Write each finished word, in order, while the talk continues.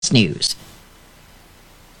CBS News.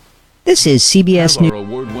 This is CBS Have News. our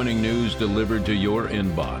award-winning news delivered to your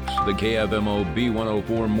inbox. The KFMO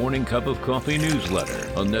B104 Morning Cup of Coffee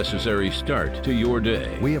newsletter. A necessary start to your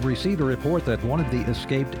day. We have received a report that one of the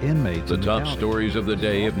escaped inmates The in top county stories of the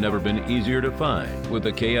day have never been easier to find with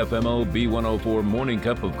the KFMO B104 Morning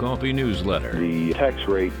Cup of Coffee newsletter. The tax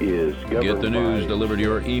rate is governed Get the news by... delivered to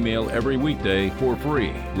your email every weekday for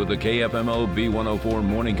free with the KFMO B104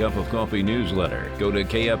 Morning Cup of Coffee newsletter. Go to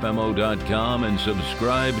KFMO.com and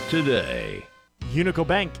subscribe today. Unico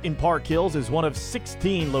Bank in Park Hills is one of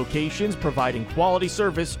 16 locations providing quality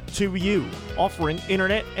service to you, offering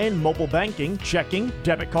internet and mobile banking, checking,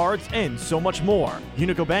 debit cards, and so much more.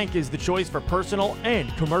 Unico Bank is the choice for personal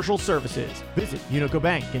and commercial services. Visit Unico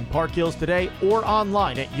Bank in Park Hills today or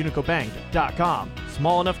online at unicobank.com.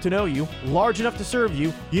 Small enough to know you, large enough to serve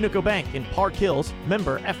you, Unico Bank in Park Hills,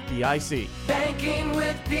 member FDIC. Banking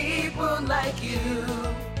with people like you,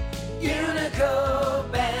 Unico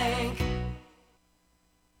Bank.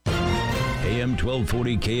 AM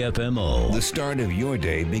 1240 KFMO. The start of your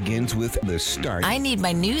day begins with The Start. I need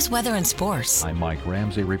my news, weather, and sports. I'm Mike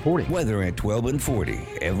Ramsey reporting. Weather at 12 and 40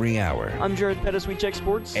 every hour. I'm Jared Pettis. We check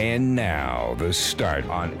sports. And now, The Start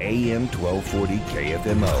on AM 1240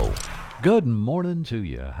 KFMO. Good morning to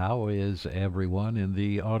you. How is everyone in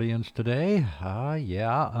the audience today?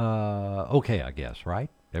 Okay, I guess, right?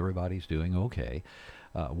 Everybody's doing okay.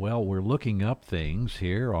 Well, we're looking up things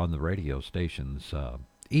here on the radio station's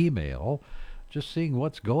email, just seeing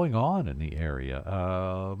what's going on in the area.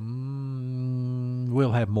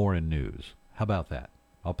 We'll have more in news. How about that?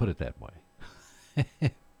 I'll put it that way.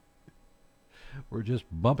 We're just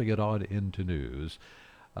bumping it on into news.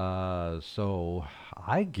 So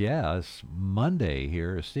I guess Monday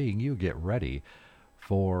here is seeing you get ready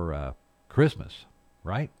for Christmas,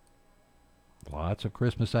 right? Lots of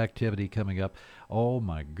Christmas activity coming up. Oh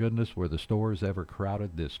my goodness, were the stores ever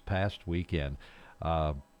crowded this past weekend?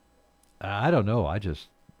 I don't know. I just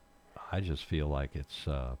feel like it's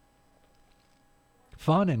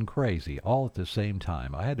fun and crazy all at the same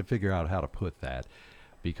time. I had to figure out how to put that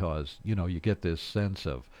because, you know, you get this sense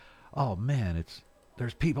of, oh man,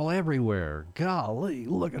 there's people everywhere. Golly,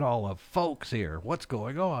 look at all the folks here. What's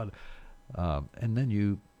going on? And then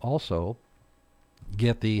you also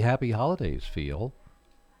get the happy holidays feel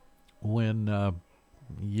when,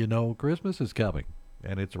 Christmas is coming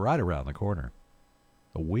and it's right around the corner.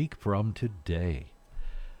 A week from today.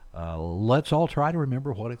 Let's all try to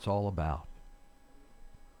remember what it's all about.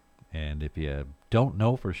 And if you don't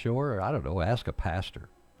know for sure, I don't know, ask a pastor.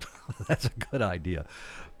 That's a good idea.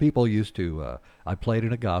 People used to, I played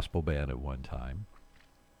in a gospel band at one time.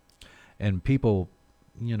 And people,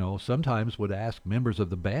 sometimes would ask members of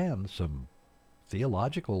the band some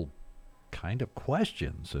theological kind of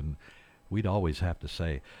questions. And we'd always have to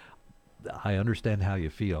say, I understand how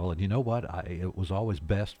you feel, and you know what? It was always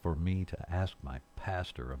best for me to ask my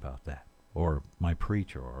pastor about that, or my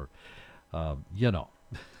preacher, or,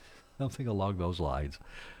 something along those lines.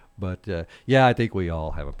 But, I think we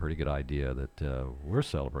all have a pretty good idea that we're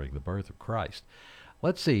celebrating the birth of Christ.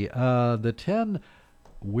 Let's see, the 10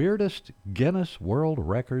 weirdest Guinness World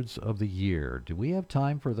Records of the year. Do we have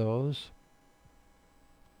time for those?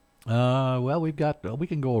 We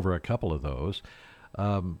can go over a couple of those.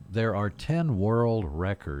 There are 10 world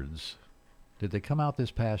records. Did they come out this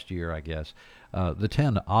past year, I guess? The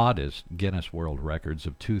 10 oddest Guinness World Records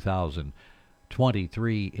of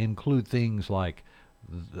 2023 include things like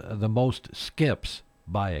the most skips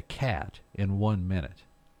by a cat in 1 minute.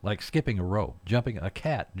 Like skipping a rope, jumping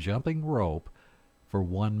rope for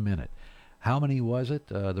 1 minute. How many was it?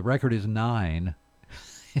 The record is 9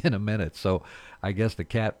 in a minute. So I guess the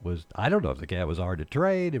cat was, I don't know if the cat was hard to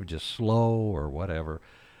train, it was just slow or whatever.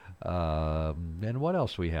 And what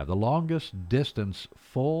else we have? The longest distance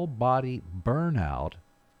full body burn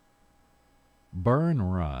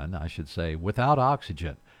run, I should say, without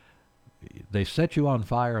oxygen. They set you on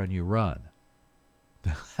fire and you run.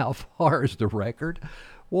 How far is the record?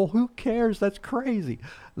 Well, who cares? That's crazy.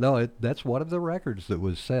 No, that's one of the records that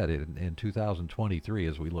was set in 2023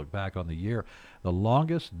 as we look back on the year. The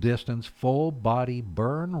longest distance full body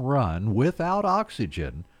burn run without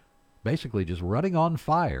oxygen, basically just running on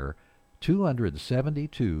fire,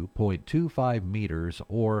 272.25 meters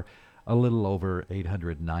or a little over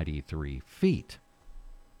 893 feet.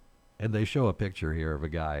 And they show a picture here of a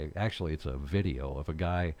guy, actually it's a video of a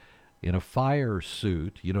guy in a fire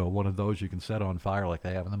suit, one of those you can set on fire like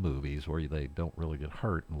they have in the movies where they don't really get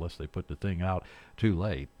hurt unless they put the thing out too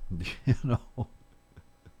late,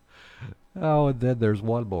 Oh, and then there's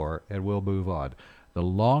one more, and we'll move on. The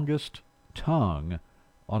longest tongue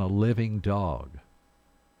on a living dog.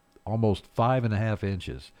 almost 5.5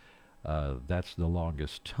 inches. That's the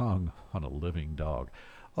longest tongue on a living dog.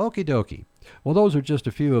 Okie dokie. Well, those are just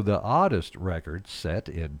a few of the oddest records set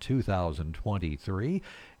in 2023.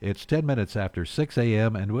 It's 10 minutes after 6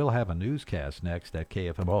 a.m., and we'll have a newscast next at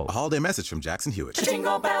KFMO. A holiday message from Jackson Hewitt.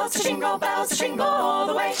 Jingle bells, jingle bells, jingle all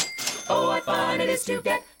the way. Oh, what fun it is to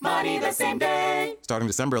get money the same day. Starting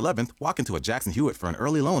December 11th, walk into a Jackson Hewitt for an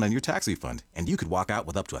early loan on your tax refund, and you could walk out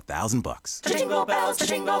with up to $1,000. Jingle bells,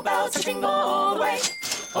 jingle bells, jingle all the way.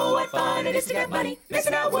 Oh, what fun it is to get money.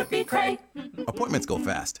 Missing out would be cray. Appointments go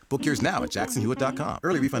fast. Book yours now at jacksonhewitt.com.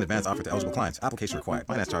 Early refund advance offered to eligible clients. Application required.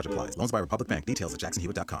 Finance charge applies. Loans by Republic Bank. Details at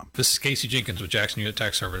jacksonhewitt.com. This is Casey Jenkins with Jackson Hewitt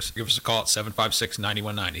Tax Service. Give us a call at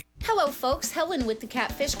 756-9190. Hello folks, Helen with the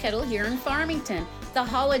Catfish Kettle here in Farmington. The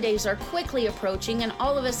holidays are quickly approaching, and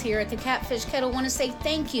all of us here at the Catfish Kettle want to say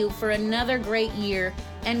thank you for another great year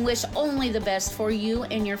and wish only the best for you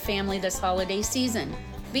and your family this holiday season.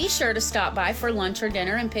 Be sure to stop by for lunch or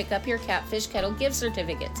dinner and pick up your Catfish Kettle gift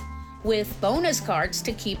certificates with bonus cards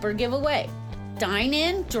to keep or give away. Dine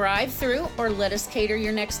in, drive through, or let us cater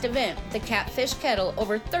your next event. The Catfish Kettle,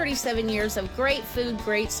 over 37 years of great food,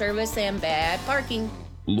 great service, and bad parking.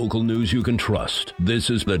 Local news you can trust. This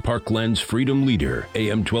is the Parkland's Freedom Leader,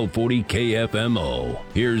 AM 1240 KFMO.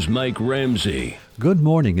 Here's Mike Ramsey. Good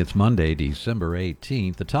morning. It's Monday, December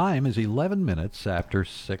 18th. The time is 11 minutes after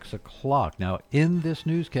 6 o'clock. Now, in this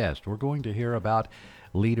newscast, we're going to hear about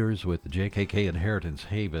leaders with the JKK Inheritance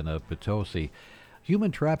Haven of Potosi.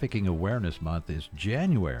 Human Trafficking Awareness Month is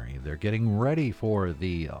January. They're getting ready for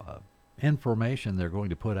the information they're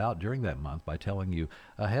going to put out during that month by telling you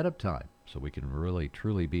ahead of time, so we can really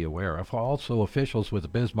truly be aware of. Also, officials with the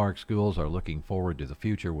Bismarck schools are looking forward to the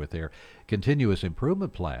future with their continuous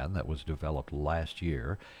improvement plan that was developed last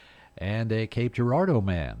year. And a Cape Girardeau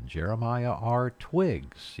man, Jeremiah R.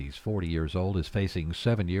 Twiggs, he's 40 years old, is facing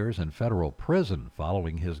 7 years in federal prison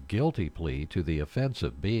following his guilty plea to the offense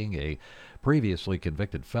of being a previously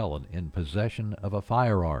convicted felon in possession of a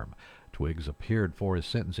firearm. Twiggs appeared for his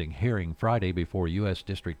sentencing hearing Friday before U.S.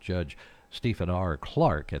 District Judge Stephen R.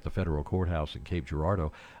 Clark at the federal courthouse in Cape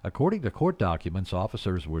Girardeau. According to court documents,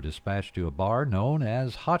 officers were dispatched to a bar known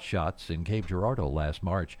as Hot Shots in Cape Girardeau last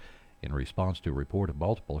March in response to a report of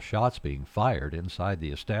multiple shots being fired inside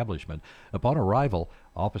the establishment. Upon arrival,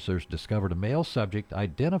 officers discovered a male subject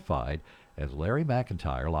identified as Larry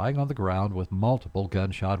McIntyre lying on the ground with multiple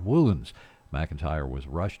gunshot wounds. McIntyre was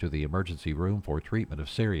rushed to the emergency room for treatment of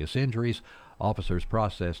serious injuries. Officers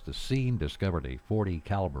processed the scene, discovered a .40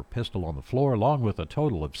 caliber pistol on the floor, along with a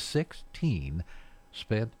total of 16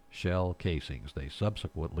 spent shell casings. They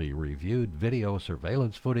subsequently reviewed video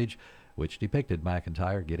surveillance footage which depicted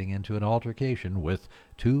McIntyre getting into an altercation with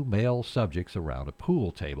two male subjects around a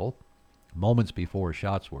pool table. Moments before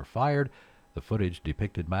shots were fired, the footage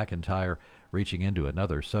depicted McIntyre reaching into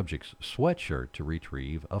another subject's sweatshirt to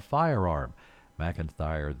retrieve a firearm.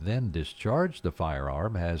 McIntyre then discharged the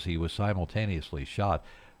firearm as he was simultaneously shot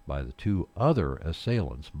by the two other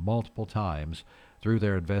assailants multiple times. Through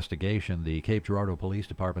their investigation, the Cape Girardeau Police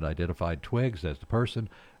Department identified Twiggs as the person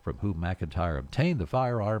from whom McIntyre obtained the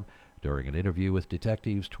firearm. During an interview with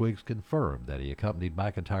detectives, Twiggs confirmed that he accompanied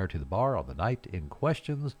McIntyre to the bar on the night in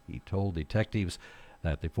question. He told detectives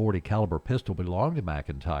that the .40 caliber pistol belonged to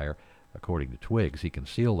McIntyre. According to Twiggs, he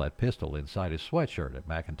concealed that pistol inside his sweatshirt at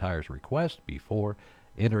McIntyre's request before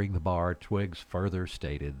entering the bar. Twiggs further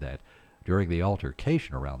stated that during the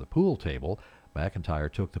altercation around the pool table,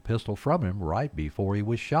 McIntyre took the pistol from him right before he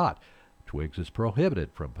was shot. Twiggs is prohibited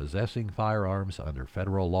from possessing firearms under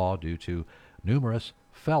federal law due to numerous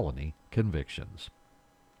felony convictions.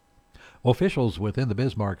 Officials within the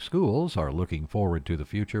Bismarck schools are looking forward to the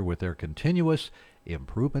future with their continuous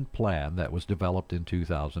improvement plan that was developed in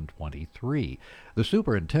 2023. The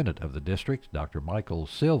superintendent of the district, Dr. Michael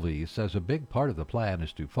Sylvie, says a big part of the plan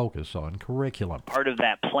is to focus on curriculum. Part of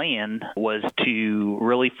that plan was to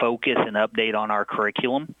really focus and update on our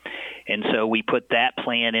curriculum. And so we put that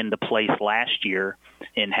plan into place last year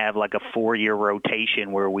and have like a 4-year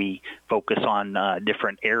rotation where we focus on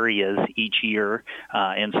different areas each year.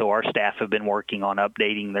 And so our staff have been working on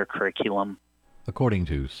updating their curriculum. According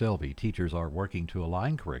to Sylvie, teachers are working to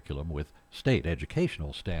align curriculum with state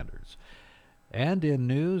educational standards. And in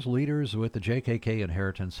news, leaders with the JKK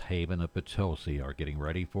Inheritance Haven of Potosi are getting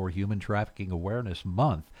ready for Human Trafficking Awareness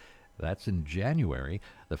Month. That's in January.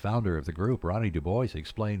 The founder of the group, Ronnie Du Bois,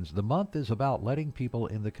 explains the month is about letting people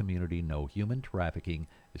in the community know human trafficking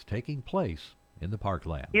is taking place in the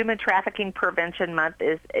parkland. Human Trafficking Prevention Month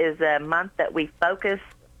is a month that we focus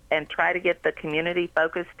and try to get the community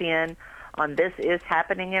focused in on this is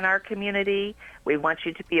happening in our community. We want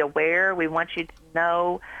you to be aware. We want you to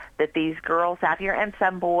know that these girls out here and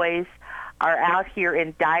some boys are out here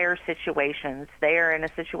in dire situations. They are in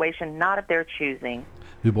a situation not of their choosing.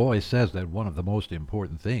 Du Bois says that one of the most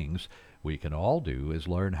important things we can all do is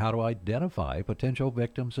learn how to identify potential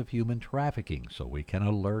victims of human trafficking so we can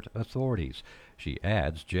alert authorities. She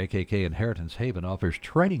adds, JKK Inheritance Haven offers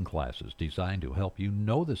training classes designed to help you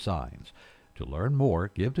know the signs. To learn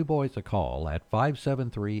more, give Du Bois a call at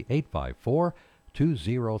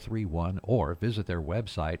 573-854-2031 or visit their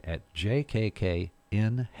website at jkkinhaven.org.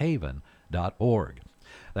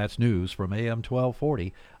 That's news from AM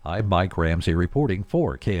 1240. I'm Mike Ramsey reporting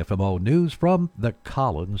for KFMO News from the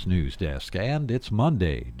Collins News Desk. And it's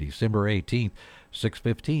Monday, December 18th.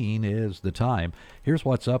 6:15 is the time. Here's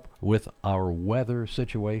what's up with our weather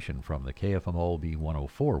situation from the KFMO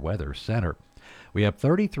B104 Weather Center. We have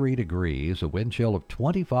 33 degrees, a wind chill of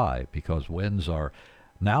 25 because winds are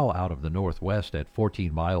now out of the northwest at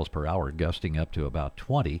 14 miles per hour, gusting up to about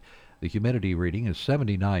 20. The humidity reading is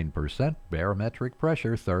 79%, barometric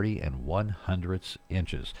pressure 30 1/100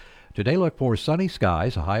 inches. Today look for sunny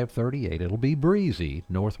skies, a high of 38. It'll be breezy.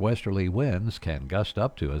 Northwesterly winds can gust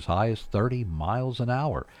up to as high as 30 miles an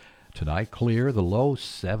hour. Tonight clear, the low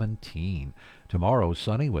 17. Tomorrow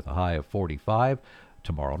sunny with a high of 45.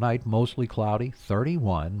 Tomorrow night mostly cloudy,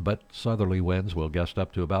 31, but southerly winds will gust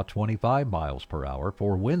up to about 25 miles per hour.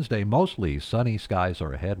 For Wednesday, mostly sunny skies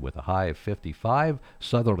are ahead with a high of 55,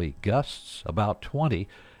 southerly gusts about 20.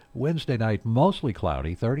 Wednesday night mostly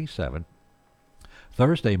cloudy, 37.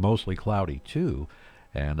 Thursday mostly cloudy too,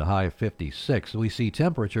 and a high of 56. We see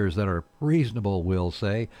temperatures that are reasonable, we'll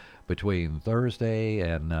say, between Thursday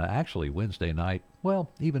and actually Wednesday night, well,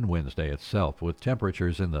 even Wednesday itself, with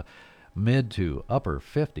temperatures in the mid to upper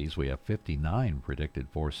 50s. We have 59 predicted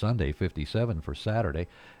for Sunday, 57 for Saturday,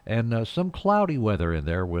 and some cloudy weather in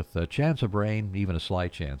there with a chance of rain, even a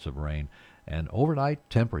slight chance of rain, and overnight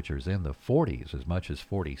temperatures in the 40s, as much as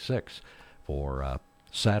 46 for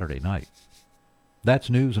Saturday night. That's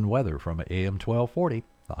news and weather from AM 1240.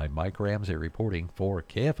 I'm Mike Ramsey reporting for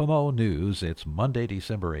KFMO News. It's Monday,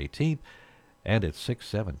 December 18th, and it's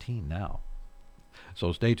 6:17 now.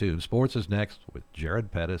 So stay tuned. Sports is next with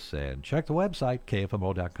Jared Pettis, and check the website,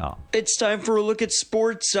 KFMO.com. It's time for a look at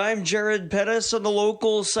sports. I'm Jared Pettis. On the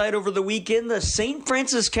local side over the weekend, the St.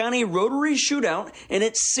 Francis County Rotary Shootout in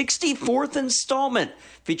its 64th installment.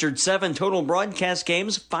 Featured 7 total broadcast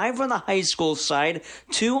games, 5 on the high school side,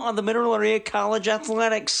 2 on the Mineral Area College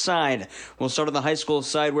athletics side. We'll start on the high school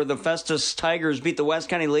side where the Festus Tigers beat the West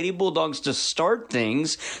County Lady Bulldogs to start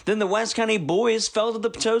things. Then the West County boys fell to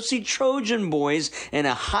the Potosi Trojan boys in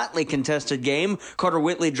a hotly contested game. Carter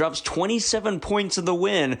Whitley drops 27 points in the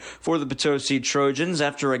win for the Potosi Trojans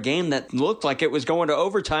after a game that looked like it was going to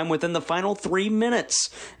overtime within the final 3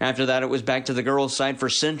 minutes. After that, it was back to the girls' side for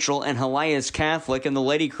Central and Helias Catholic, and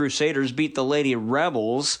the Lady Crusaders beat the Lady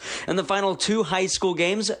Rebels. In the final 2 high school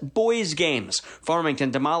games, boys games,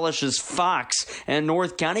 Farmington demolishes Fox, and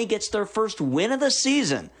North County gets their first win of the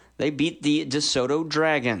season. They beat the DeSoto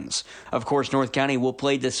Dragons. Of course, North County will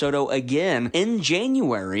play DeSoto again in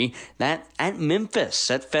January, that at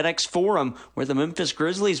Memphis, at FedEx Forum, where the Memphis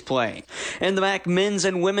Grizzlies play. And the MAC men's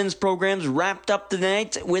and women's programs wrapped up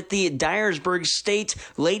tonight with the Dyersburg State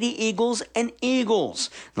Lady Eagles and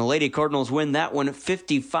Eagles. The Lady Cardinals win that one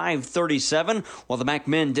 55-37, while the MAC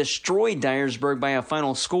men destroyed Dyersburg by a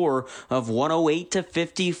final score of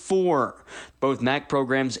 108-54. Both MAC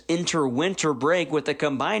programs enter winter break with a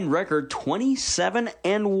combined record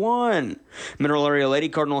 27-1. Mineral Area Lady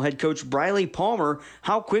Cardinal head coach Briley Palmer,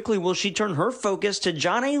 how quickly will she turn her focus to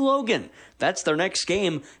John A. Logan? That's their next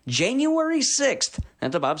game, January 6th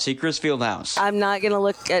at the Bob Sechrist Fieldhouse. I'm not going to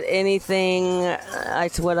look at anything.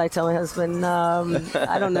 What I tell my husband,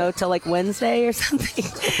 I don't know, till like Wednesday or something.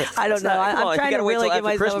 I don't know. I'm trying to really give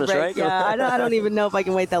myself a break. Right? Yeah, I don't even know if I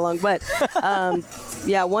can wait that long. But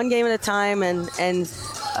yeah, one game at a time and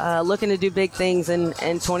looking to do big things in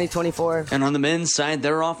 2024. And on the men's side,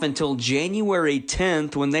 they're off until January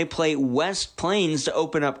 10th when they play West Plains to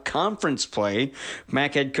open up conference play.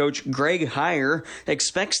 MAC head coach Greg Heyer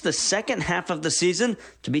expects the second half of the season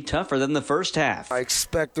to be tougher than the first half. I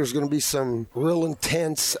expect there's going to be some real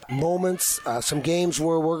intense moments, some games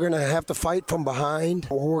where we're going to have to fight from behind,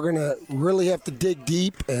 or we're going to really have to dig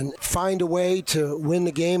deep and find a way to win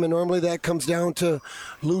the game. And normally that comes down to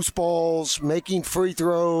loose balls, making free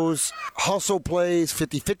throws, hustle plays,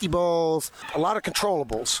 50-50 balls, a lot of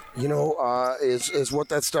controllables, is what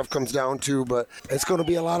that stuff comes down to. But it's going to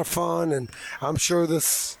be a lot of fun, and I'm sure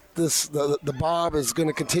this the Bob is going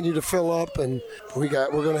to continue to fill up, and we're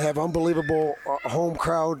going to have unbelievable home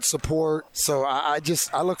crowd support. So I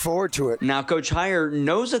look forward to it. Now, Coach Heyer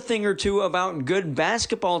knows a thing or two about good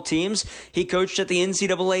basketball teams. He coached at the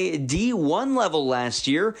NCAA D1 level last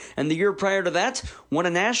year, and the year prior to that, won a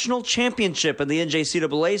national championship in the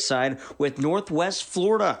NJCAA side with Northwest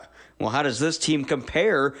Florida. Well, how does this team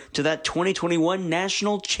compare to that 2021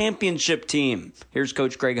 national championship team? Here's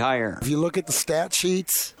Coach Greg Heyer. If you look at the stat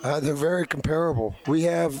sheets, they're very comparable. We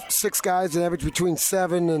have 6 guys that average between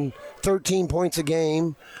 7 and 13 points a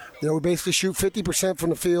game. We basically shoot 50%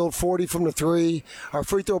 from the field, 40 from the 3. Our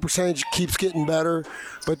free throw percentage keeps getting better,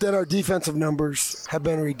 but then our defensive numbers have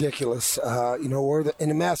been ridiculous. We're in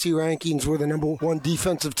the Massey rankings, we're the number 1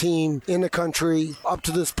 defensive team in the country up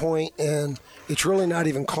to this point, and it's really not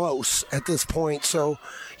even close at this point. So,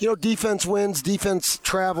 defense wins, defense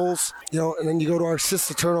travels, and then you go to our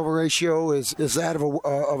assist-to-turnover ratio is that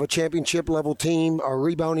of a championship-level team. Our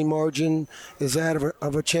rebounding margin is that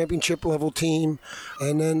of a championship-level team.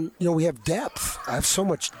 And then, we have depth. I have so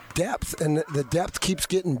much depth, and the depth keeps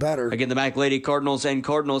getting better. Again, the Mac Lady Cardinals and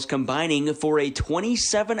Cardinals combining for a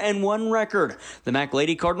 27-1 record. The Mac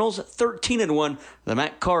Lady Cardinals, 13-1. The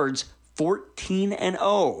Mac Cards,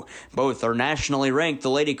 14-0. Both are nationally ranked. The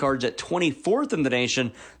Lady Cards at 24th in the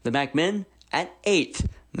nation. The Mac men at 8th.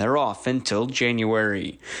 They're off until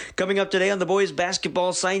January. Coming up today on the boys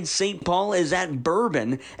basketball side, St. Paul is at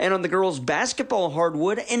Bourbon, and on the girls basketball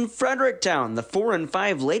hardwood in Fredericktown, the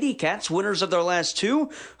 4-5 Lady Cats, winners of their last 2,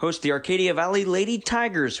 host the Arcadia Valley Lady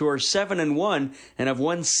Tigers, who are 7-1 and have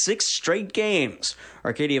won 6 straight games.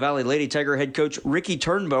 Arcadia Valley Lady Tiger head coach Ricky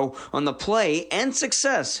Turnbow on the play and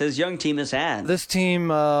success his young team has had. This team,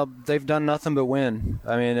 they've done nothing but win.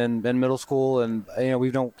 I mean, in middle school, and we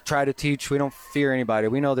don't try to teach. We don't fear anybody.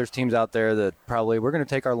 We know there's teams out there that probably we're going to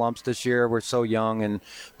take our lumps this year. We're so young and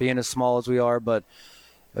being as small as we are, but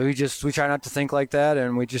we try not to think like that,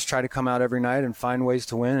 and we just try to come out every night and find ways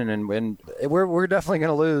to win. And we're definitely going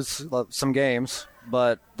to lose some games,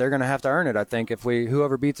 but they're going to have to earn it. I think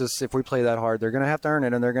whoever beats us, if we play that hard, they're going to have to earn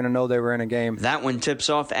it, and they're going to know they were in a game. That one tips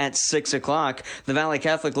off at 6 o'clock. The Valley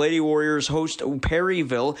Catholic Lady Warriors host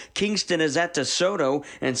Perryville. Kingston is at DeSoto,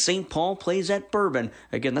 and St. Paul plays at Bourbon.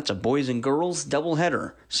 Again, that's a boys and girls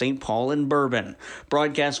doubleheader. St. Paul and Bourbon.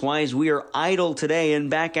 Broadcast-wise, we are idle today and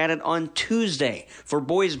back at it on Tuesday for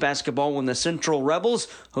boys basketball when the Central Rebels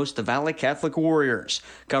host the Valley Catholic Warriors.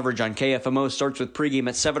 Coverage on KFMO starts with pregame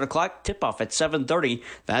at 7 o'clock, tip-off at 7:30.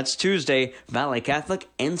 That's Tuesday, Valley Catholic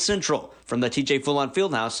and Central from the TJ Full-On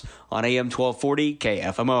Fieldhouse on AM 1240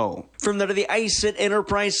 KFMO. From there to the ice at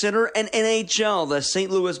Enterprise Center and NHL, the St.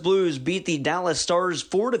 Louis Blues beat the Dallas Stars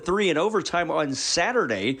 4-3 in overtime on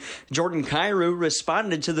Saturday. Jordan Kyrou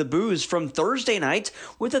responded to the boos from Thursday night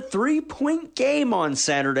with a 3-point game on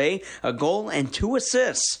Saturday, a goal and 2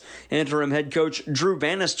 assists. Interim head coach Drew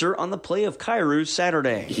Bannister on the play of Kyrou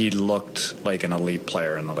Saturday. He looked like an elite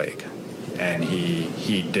player in the league, and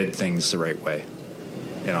he did things the right way.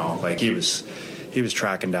 Like he was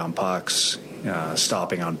tracking down pucks,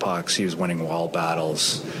 stopping on pucks. He was winning wall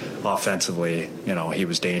battles. Offensively, he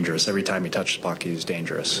was dangerous. Every time he touched the puck, he was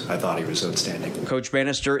dangerous. I thought he was outstanding. Coach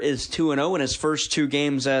Bannister is 2-0 in his first 2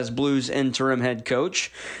 games as Blues interim head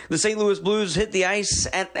coach. The St. Louis Blues hit the ice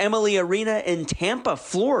at Emily Arena in Tampa,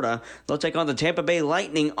 Florida. They'll take on the Tampa Bay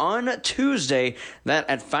Lightning on Tuesday. That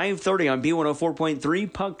at 5:30 on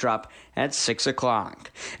B104.3, puck drop at 6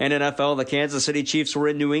 o'clock. And NFL, the Kansas City Chiefs were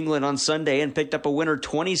in New England on Sunday and picked up a winner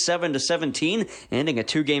 27-17, ending a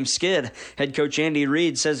 2-game skid. Head coach Andy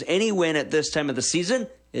Reid says any win at this time of the season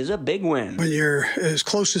is a big win. When you're as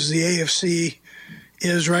close as the AFC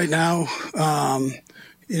is right now,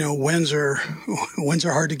 wins are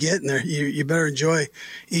hard to get, and you better enjoy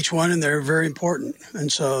each one, and they're very important.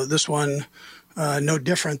 And so this one, no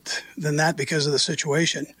different than that because of the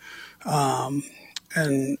situation.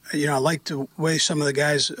 And I like the way some of the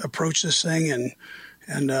guys approach this thing, and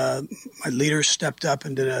my leaders stepped up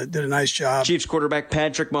and did a nice job. Chiefs quarterback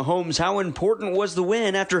Patrick Mahomes, how important was the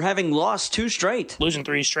win after having lost 2 straight? Losing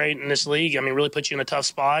 3 straight in this league, really puts you in a tough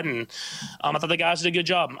spot, and I thought the guys did a good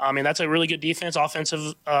job. That's a really good defense.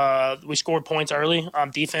 Offensive, we scored points early.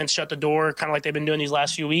 Defense shut the door, kind of like they've been doing these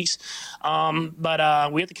last few weeks.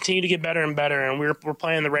 But we have to continue to get better and better, and we're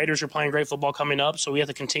playing the Raiders. We're playing great football coming up, so we have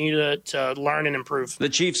to continue to learn and improve. The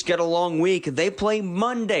Chiefs get a long week. They play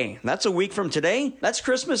Monday. That's a week from today. That's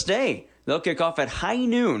Christmas Day. They'll kick off at high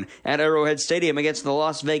noon at Arrowhead Stadium against the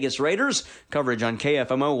Las Vegas Raiders. Coverage on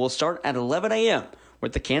KFMO will start at 11 a.m.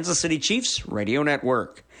 with the Kansas City Chiefs Radio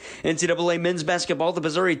Network. NCAA men's basketball, the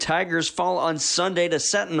Missouri Tigers fall on Sunday to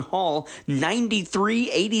Seton Hall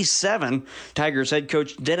 93-87. Tigers head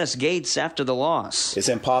coach Dennis Gates after the loss. It's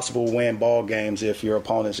impossible to win ball games if your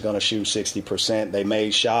opponent's going to shoot 60%. They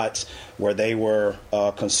made shots where they were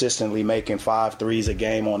consistently making 5 threes a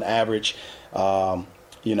game on average.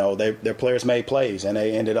 Their players made plays, and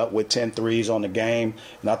they ended up with 10 threes on the game.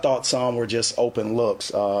 And I thought some were just open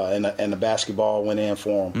looks, and the basketball went in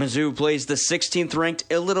for them. Mizzou plays the 16th-ranked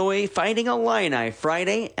Illinois Fighting Illini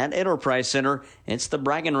Friday at Enterprise Center. It's the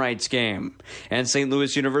bragging rights game. And St.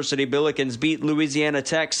 Louis University Billikens beat Louisiana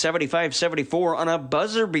Tech 75-74 on a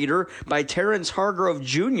buzzer beater by Terrence Hargrove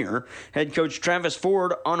Jr. Head coach Travis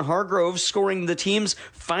Ford on Hargrove scoring the team's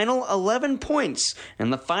final 11 points in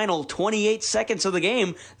the final 28 seconds of the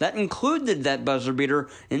game. That included that buzzer beater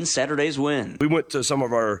in Saturday's win. We went to some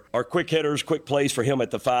of our quick hitters, quick plays for him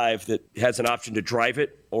at the 5 that has an option to drive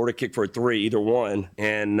it or to kick for a 3, either one.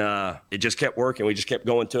 And it just kept working. We just kept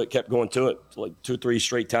going to it, like 2-3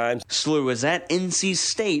 straight times. SLU is at NC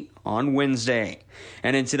State on Wednesday.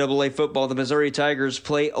 And NCAA football, the Missouri Tigers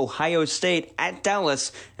play Ohio State at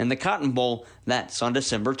Dallas in the Cotton Bowl. That's on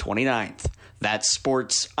December 29th. That's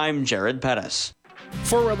sports. I'm Jared Pettis.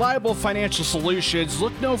 For reliable financial solutions,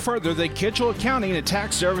 look no further than Kitchell Accounting and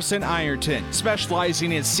Tax Service in Ironton,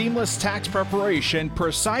 specializing in seamless tax preparation,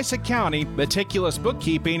 precise accounting, meticulous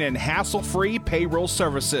bookkeeping, and hassle-free payroll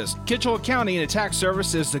services. Kitchell Accounting and Tax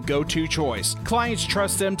Service is the go-to choice. Clients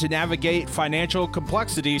trust them to navigate financial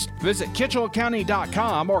complexities. Visit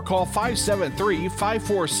KitchellAccounting.com or call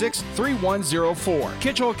 573-546-3104.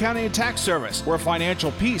 Kitchell Accounting and Tax Service, where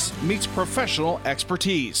financial peace meets professional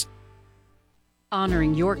expertise.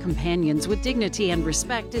 Honoring your companions with dignity and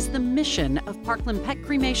respect is the mission of Parkland Pet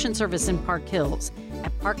Cremation Service in Park Hills.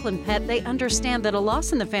 At Parkland Pet, they understand that a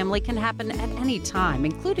loss in the family can happen at any time,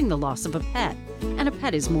 including the loss of a pet. And a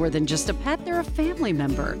pet is more than just a pet, they're a family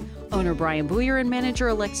member. Owner Brian Booyer and manager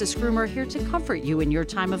Alexis Groomer here to comfort you in your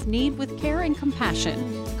time of need with care and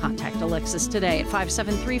compassion. Contact Alexis today at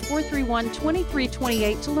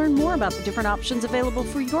 573-431-2328 to learn more about the different options available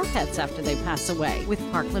for your pets after they pass away with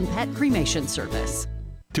Parkland Pet Cremation Service.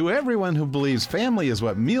 To everyone who believes family is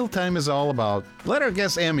what mealtime is all about, let our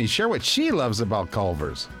guest Emmy share what she loves about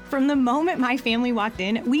Culver's. From the moment my family walked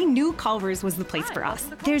in, we knew Culver's was the place for us.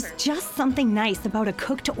 There's just something nice about a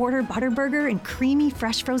cook-to-order butter burger and creamy,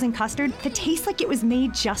 fresh frozen custard that tastes like it was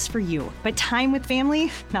made just for you. But time with family,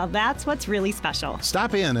 now that's what's really special.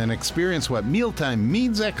 Stop in and experience what mealtime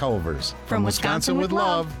means at Culver's. From Wisconsin with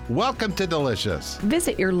love, welcome to Delicious.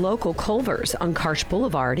 Visit your local Culver's on Karsh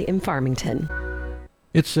Boulevard in Farmington.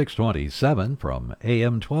 It's 6:27 from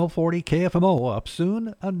AM 1240 KFMO. Up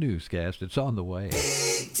soon, a newscast. It's on the way.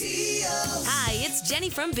 Hi, it's Jenny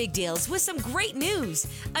from Big Deals with some great news.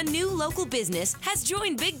 A new local business has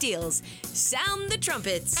joined Big Deals. Sound the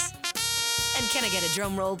trumpets. And can I get a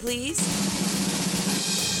drum roll, please?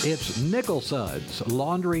 It's Nickel Suds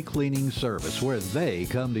Laundry Cleaning Service, where they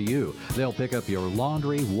come to you. They'll pick up your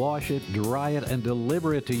laundry, wash it, dry it, and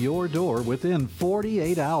deliver it to your door within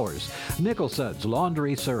 48 hours. Nickel Suds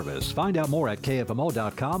Laundry Service. Find out more at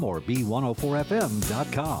KFMO.com or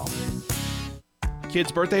B104FM.com.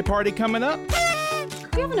 Kid's birthday party coming up?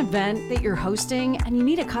 Do you have an event that you're hosting and you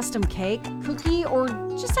need a custom cake, cookie, or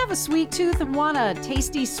just have a sweet tooth and want a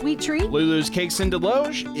tasty sweet treat? Lulu's Cakes in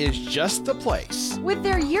Deloge is just the place. With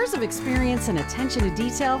their years of experience and attention to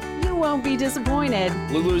detail, you won't be disappointed.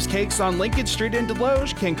 Lulu's Cakes on Lincoln Street in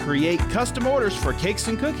Deloge can create custom orders for cakes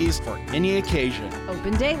and cookies for any occasion.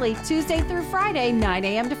 Open daily, Tuesday through Friday, 9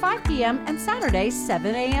 a.m. to 5 p.m. and Saturday,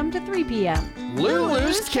 7 a.m. to 3 p.m.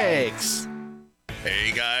 Lulu's Cakes.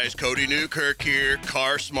 Hey guys, Cody Newkirk here,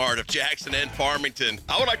 Car Smart of Jackson and Farmington.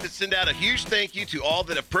 I would like to send out a huge thank you to all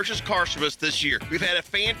that have purchased cars from us this year. We've had a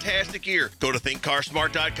fantastic year. Go to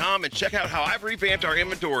thinkcarsmart.com and check out how I've revamped our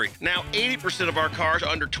inventory. Now 80% of our cars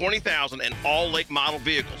are under $20,000 and all late model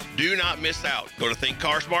vehicles. Do not miss out. Go to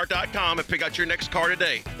thinkcarsmart.com and pick out your next car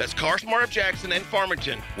today. That's Car Smart of Jackson and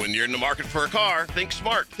Farmington. When you're in the market for a car, think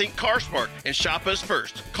smart, think Car Smart, and shop us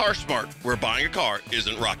first. Car Smart, where buying a car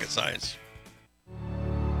isn't rocket science.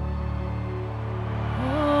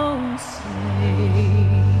 Oh, say,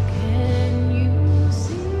 can you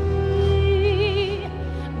see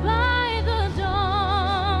by the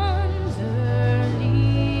dawn's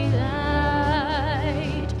early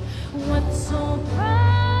light what so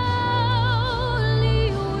proudly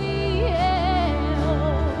we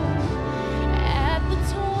hailed at the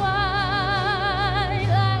twilight's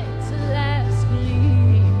last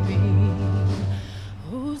gleaming,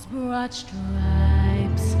 whose broad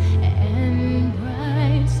stripes and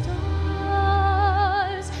bright stars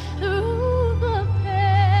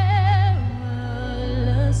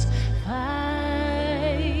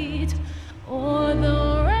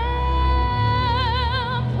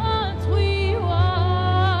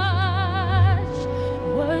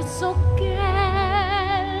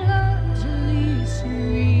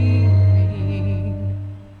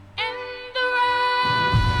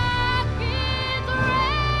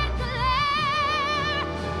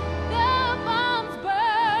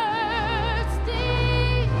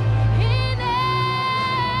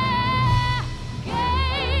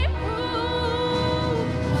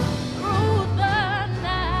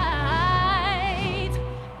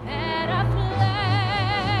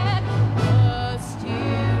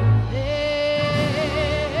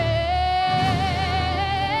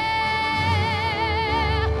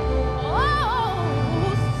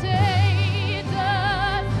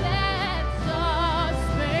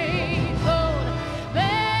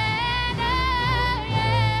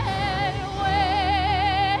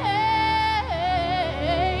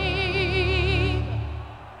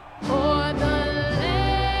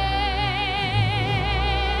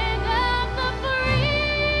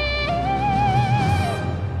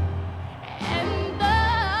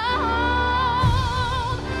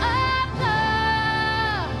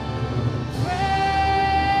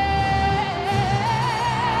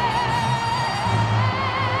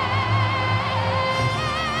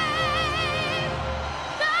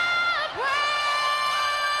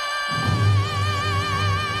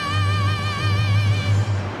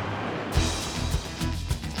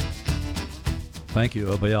Thank you,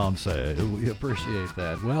 Beyonce. We appreciate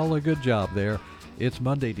that. Well, a good job there. It's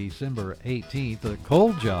Monday, December 18th. A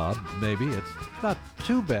cold job, maybe. It's not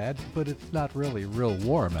too bad, but it's not really real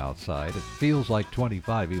warm outside. It feels like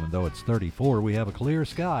 25, even though it's 34. We have a clear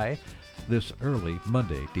sky this early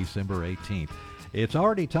Monday, December 18th. It's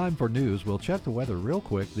already time for news. We'll check the weather real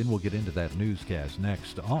quick, then we'll get into that newscast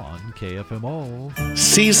next on KFMO.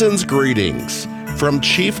 Season's greetings from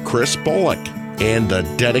Chief Chris Bullock and the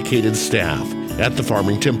dedicated staff at the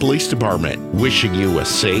Farmington Police Department, wishing you a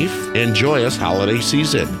safe and joyous holiday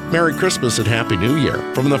season. Merry Christmas and Happy New Year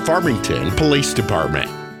from the Farmington Police Department.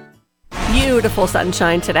 Beautiful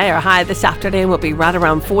sunshine today. Our high this afternoon will be right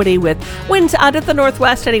around 40 with winds out of the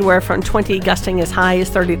northwest anywhere from 20 gusting as high as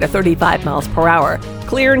 30 to 35 miles per hour.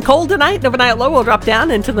 Clear and cold tonight. Overnight low will drop down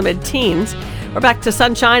into the mid-teens. We're back to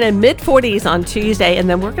sunshine and mid-40s on Tuesday, and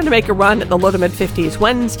then we're going to make a run at the low to mid-50s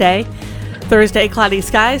Wednesday. Thursday, cloudy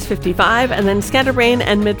skies, 55, and then scattered rain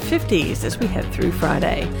and mid-50s as we head through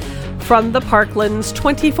Friday. From the Parkland's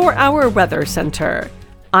 24-hour Weather Center,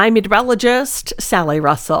 I'm meteorologist Sally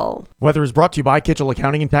Russell. Weather is brought to you by Kitchell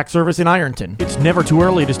Accounting and Tax Service in Ironton. It's never too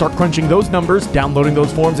early to start crunching those numbers, downloading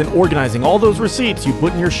those forms, and organizing all those receipts you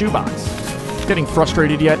put in your shoebox. Getting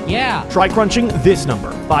frustrated yet? Yeah. Try crunching this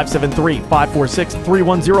number,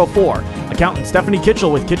 573-546-3104. Accountant Stephanie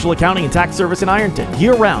Kitchell with Kitchell Accounting and Tax Service in Ironton,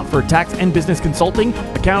 year-round for tax and business consulting,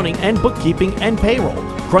 accounting, and bookkeeping and payroll.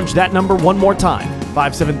 Crunch that number one more time,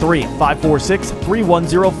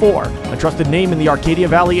 573-546-3104. A trusted name in the Arcadia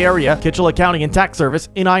Valley area, Kitchell Accounting and Tax Service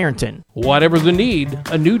in Ironton. Whatever the need,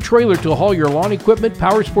 a new trailer to haul your lawn equipment,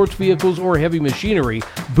 power sports vehicles, or heavy machinery,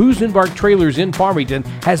 Booz & Bark Trailers in Farmington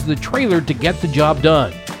has the trailer to get the job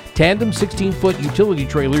done. Tandem 16-foot utility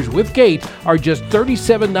trailers with gate are just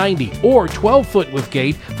 $37.90 or 12-foot with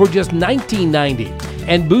gate for just $19.90.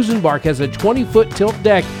 And Booz & Bark has a 20-foot tilt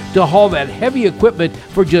deck to haul that heavy equipment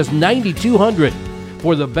for just $9,200.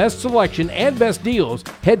 For the best selection and best deals,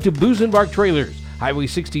 head to Booz & Bark Trailers, Highway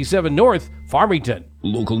 67 North, Farmington.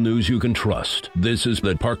 Local news you can trust. This is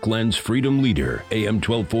the Parkland's Freedom Leader, AM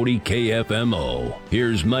 1240 KFMO.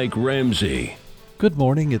 Here's Mike Ramsey. Good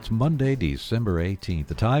morning. It's Monday, December 18th.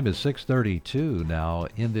 The time is 6:32 now.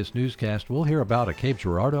 In this newscast, we'll hear about a Cape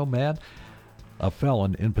Girardeau man, a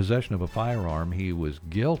felon in possession of a firearm. He was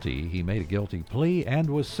guilty. He made a guilty plea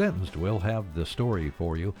and was sentenced. We'll have the story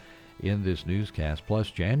for you in this newscast.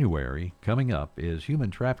 Plus, January coming up is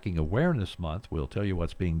Human Trafficking Awareness Month. We'll tell you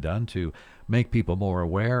what's being done to make people more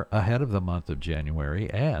aware ahead of the month of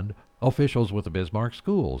January. And officials with the Bismarck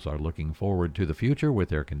schools are looking forward to the future with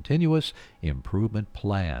their continuous improvement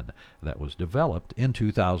plan that was developed in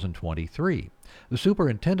 2023. The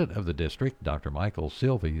superintendent of the district, Dr. Michael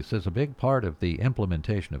Sylvie, says a big part of the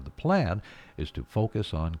implementation of the plan is to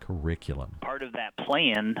focus on curriculum. Part of that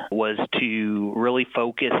plan was to really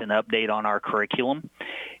focus and update on our curriculum.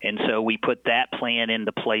 And so we put that plan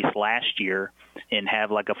into place last year and have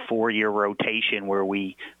like a 4-year rotation where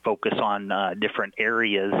we focus on different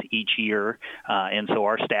areas each year. And so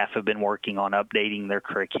our staff have been working on updating their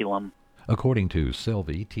curriculum. According to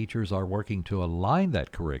Sylvie, teachers are working to align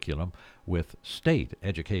that curriculum with state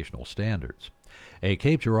educational standards. A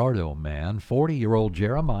Cape Girardeau man, 40-year-old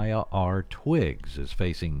Jeremiah R. Twiggs, is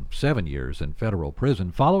facing 7 years in federal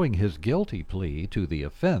prison following his guilty plea to the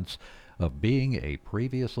offense of being a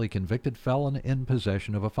previously convicted felon in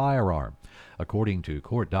possession of a firearm. According to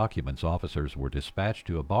court documents, officers were dispatched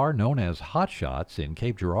to a bar known as Hot Shots in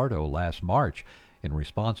Cape Girardeau last March in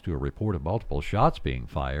response to a report of multiple shots being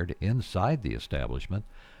fired inside the establishment.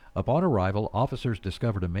 Upon arrival, officers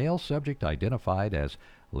discovered a male subject identified as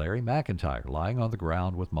Larry McIntyre lying on the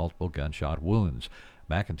ground with multiple gunshot wounds.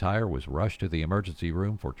 McIntyre was rushed to the emergency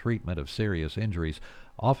room for treatment of serious injuries.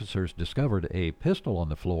 Officers discovered a pistol on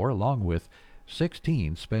the floor along with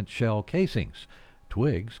 16 spent shell casings.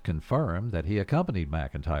 Twiggs confirmed that he accompanied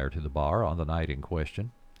McIntyre to the bar on the night in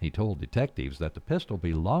question. He told detectives that the pistol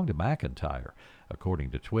belonged to McIntyre. According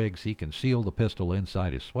to Twiggs, he concealed the pistol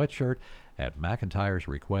inside his sweatshirt at McIntyre's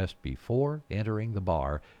request before entering the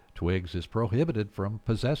bar. Twiggs is prohibited from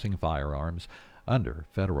possessing firearms under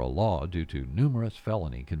federal law due to numerous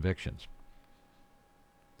felony convictions.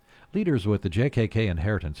 Leaders with the JKK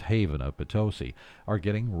Inheritance Haven of Potosi are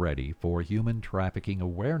getting ready for Human Trafficking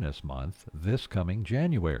Awareness Month this coming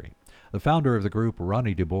January. The founder of the group,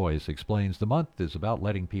 Ronnie Du Bois, explains the month is about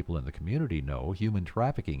letting people in the community know human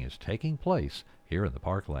trafficking is taking place here in the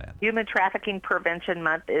Parkland. Human Trafficking Prevention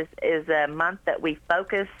Month is a month that we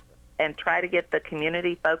focus and try to get the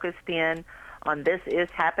community focused in on this is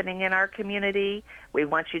happening in our community. We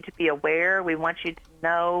want you to be aware. We want you to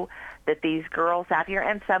know that these girls out here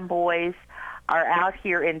and some boys are out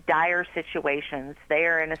here in dire situations. They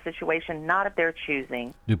are in a situation not of their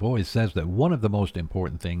choosing. Du Bois says that one of the most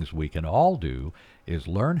important things we can all do is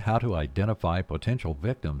learn how to identify potential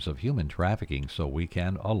victims of human trafficking so we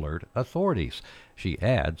can alert authorities. She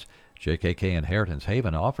adds, JKK Inheritance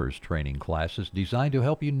Haven offers training classes designed to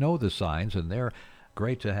help you know the signs, and they're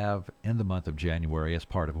great to have in the month of January as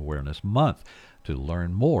part of Awareness Month. To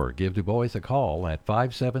learn more, give Du Bois a call at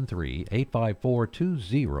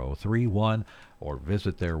 573-854-2031 or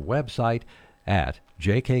visit their website at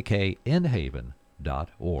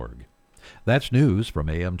jkkinhaven.org. That's news from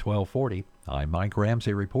AM 1240. I'm Mike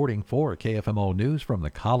Ramsey reporting for KFMO News from the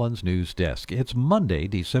Collins News Desk. It's Monday,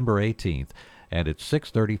 December 18th, and it's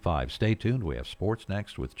 6:35. Stay tuned. We have sports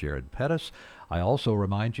next with Jared Pettis. I also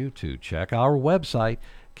remind you to check our website,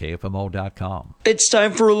 KFMO.com. It's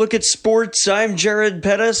time for a look at sports. I'm Jared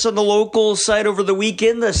Pettis. On the local side over the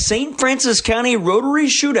weekend, the St. Francis County Rotary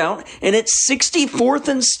Shootout in its 64th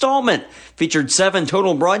installment. Featured 7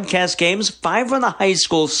 total broadcast games, 5 on the high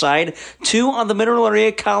school side, 2 on the Mineral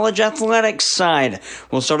Area College athletics side.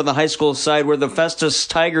 We'll start on the high school side where the Festus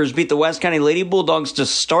Tigers beat the West County Lady Bulldogs to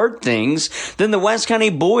start things. Then the West County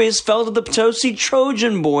boys fell to the Potosi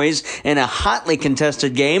Trojan boys in a hotly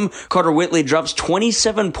contested game. Carter Whitley drops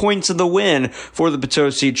 27 points of the win for the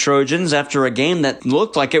Potosi Trojans after a game that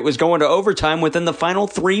looked like it was going to overtime within the final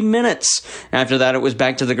 3 minutes. After that, it was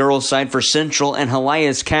back to the girls' side for Central and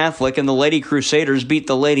Helias Catholic, and the Lady Crusaders beat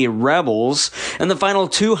the Lady Rebels. In the final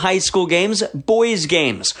 2 high school games, boys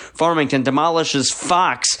games, Farmington demolishes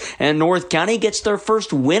Fox, and North County gets their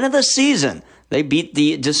first win of the season. They beat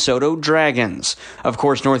the DeSoto Dragons. Of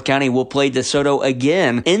course, North County will play DeSoto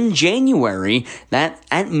again in January, that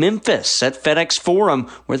at Memphis, at FedEx Forum,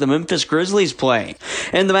 where the Memphis Grizzlies play.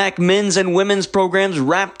 And the MAC men's and women's programs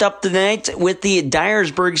wrapped up tonight with the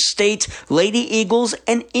Dyersburg State Lady Eagles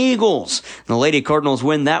and Eagles. The Lady Cardinals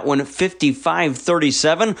win that one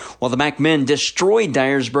 55-37, while the MAC men destroyed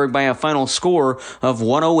Dyersburg by a final score of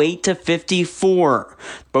 108-54.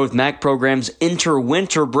 Both MAC programs enter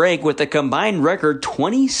winter break with a combined record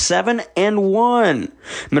 27-1.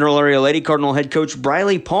 Mineral Area Lady Cardinal head coach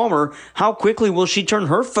Briley Palmer, how quickly will she turn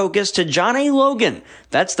her focus to John A. Logan?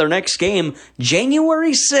 That's their next game,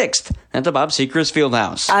 January 6th at the Bob Sechrist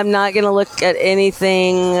Fieldhouse. I'm not going to look at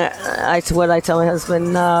anything. What I tell my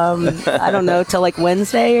husband, I don't know, till like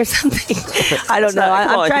Wednesday or something. I don't know.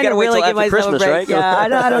 I'm trying to really give myself a break. Right? Yeah,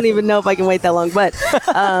 I don't even know if I can wait that long. But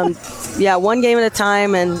yeah, one game at a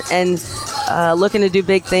time and looking to do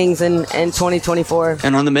big things in 2024.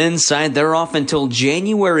 And on the men's side, they're off until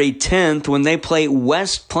January 10th when they play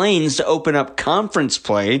West Plains to open up conference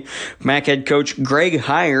play. MAC head coach Greg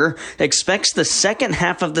Heyer expects the second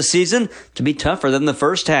half of the season to be tougher than the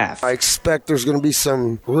first half. I expect there's going to be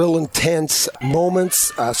some real intense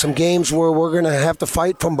moments, some games where we're going to have to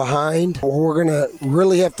fight from behind, or we're going to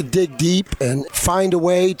really have to dig deep and find a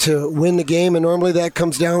way to win the game. And normally that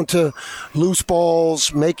comes down to loose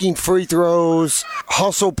balls, making free throws,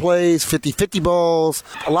 hustle plays, 50-50 balls,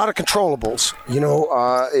 a lot of controllables,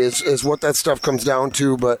 is what that stuff comes down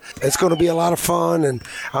to. But it's going to be a lot of fun, and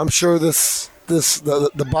I'm sure the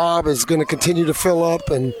Bob is going to continue to fill up,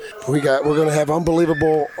 and we're going to have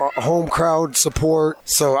unbelievable home crowd support.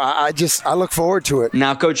 So I look forward to it.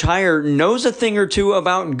 Now, Coach Heyer knows a thing or two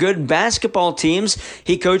about good basketball teams.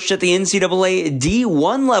 He coached at the NCAA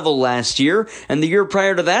D1 level last year, and the year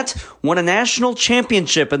prior to that, won a national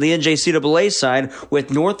championship on the NJCAA side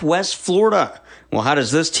with Northwest Florida. Well, how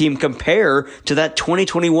does this team compare to that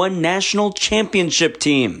 2021 national championship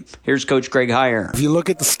team? Here's Coach Greg Heyer. If you look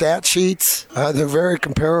at the stat sheets, they're very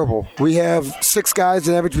comparable. We have 6 guys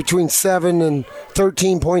that average between 7 and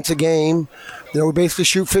 13 points a game. We basically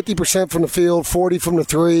shoot 50% from the field, 40 from the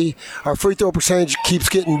 3. Our free throw percentage keeps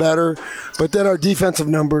getting better, but then our defensive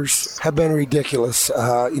numbers have been ridiculous.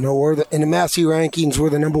 We're in the Massey rankings, we're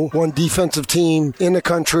the number 1 defensive team in the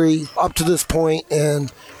country up to this point,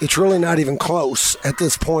 and it's really not even close at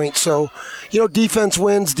this point. So, defense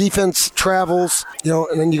wins, defense travels,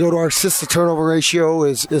 and then you go to our assist to turnover ratio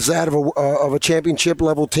is that of a championship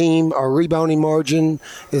level team. Our rebounding margin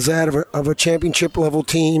is that of a championship level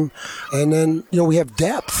team, and then we have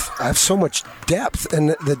depth. I have so much depth, and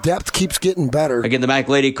the depth keeps getting better. Again, the MAC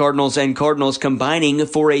Lady Cardinals and Cardinals combining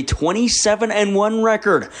for a 27-1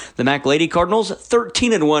 record. The MAC Lady Cardinals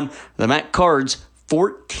 13-1. The MAC Cards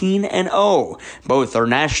 14-0. Both are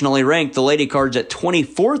nationally ranked. The Lady Cards at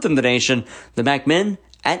 24th in the nation. The MAC men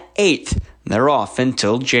at 8th. They're off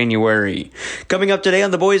until January. Coming up today on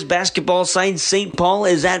the boys basketball side, St. Paul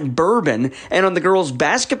is at Bourbon, and on the girls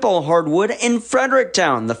basketball hardwood in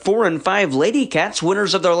Fredericktown, the 4-5 Lady Cats,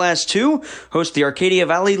 winners of their last two, host the Arcadia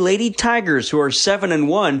Valley Lady Tigers, who are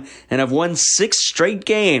 7-1 and have won 6 straight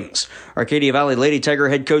games. Arcadia Valley Lady Tiger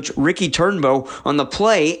head coach Ricky Turnbow on the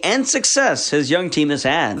play and success his young team has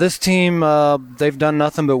had. This team, they've done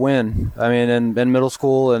nothing but win. I mean, in middle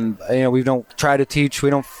school, and we don't try to teach. We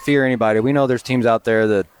don't fear anybody. We know there's teams out there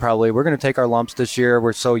that probably we're going to take our lumps this year.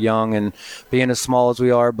 We're so young and being as small as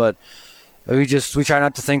we are, but we try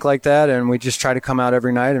not to think like that, and we just try to come out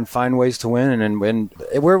every night and find ways to win. And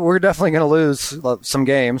we're definitely going to lose some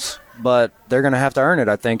games, but they're going to have to earn it.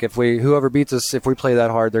 I think whoever beats us, if we play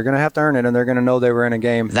that hard, they're going to have to earn it, and they're going to know they were in a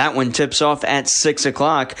game. That one tips off at 6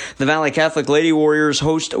 o'clock. The Valley Catholic Lady Warriors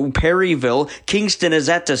host Perryville. Kingston is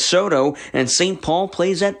at DeSoto, and St. Paul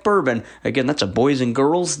plays at Bourbon. Again, that's a boys and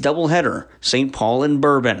girls doubleheader. St. Paul and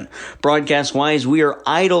Bourbon. Broadcast-wise, we are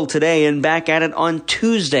idle today and back at it on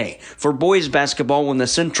Tuesday for boys basketball when the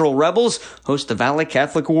Central Rebels host the Valley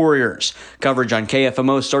Catholic Warriors. Coverage on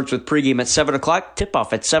KFMO starts with pregame at 7 o'clock,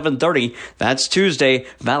 tip-off at 7:30. That's Tuesday,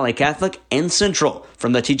 Valley Catholic and Central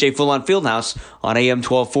from the TJ Full-On Fieldhouse on AM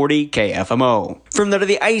 1240 KFMO. From there to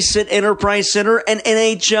the ice at Enterprise Center and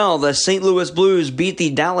NHL, the St. Louis Blues beat the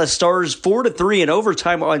Dallas Stars 4-3 in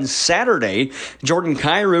overtime on Saturday. Jordan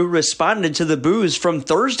Kyrou responded to the boos from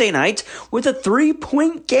Thursday night with a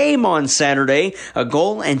 3-point game on Saturday, a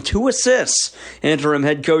goal and 2 assists. Interim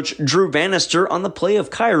head coach Drew Bannister on the play of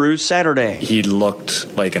Kyrou Saturday. He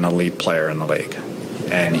looked like an elite player in the league,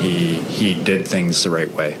 and he did things the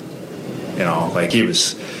right way. Like he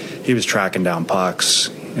was tracking down pucks,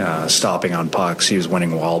 stopping on pucks. He was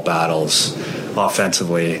winning wall battles.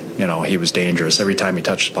 Offensively, he was dangerous. Every time he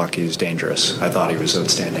touched the puck, he was dangerous. I thought he was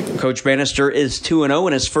outstanding. Coach Bannister is 2-0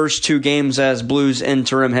 in his first 2 games as Blues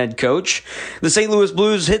interim head coach. The St. Louis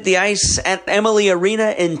Blues hit the ice at Emily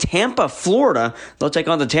Arena in Tampa, Florida. They'll take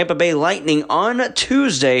on the Tampa Bay Lightning on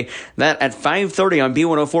Tuesday. That at 5:30 on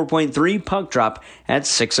B104.3, puck drop at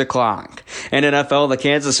 6 o'clock. In NFL, the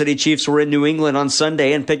Kansas City Chiefs were in New England on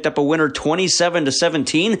Sunday and picked up a winner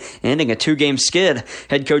 27-17, ending a 2-game skid.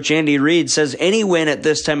 Head coach Andy Reid says any win at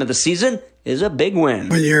this time of the season is a big win.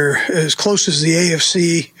 When you're as close as the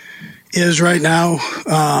AFC is right now,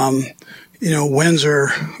 wins are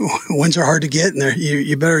hard to get, and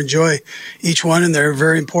you better enjoy each one, and they're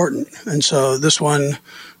very important. And so this one,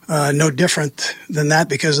 no different than that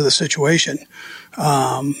because of the situation.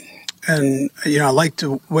 And I like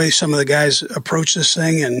the way some of the guys approach this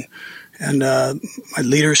thing, and my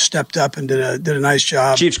leaders stepped up and did a nice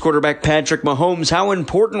job. Chiefs quarterback Patrick Mahomes, how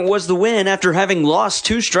important was the win after having lost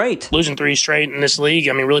 2 straight? Losing 3 straight in this league,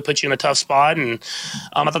 really puts you in a tough spot, and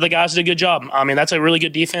I thought the guys did a good job. That's a really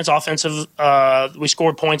good defense. Offensive, we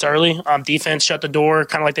scored points early. Defense shut the door,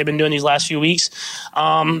 kind of like they've been doing these last few weeks.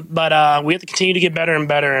 But we have to continue to get better and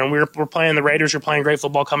better, and we're playing the Raiders. We're playing great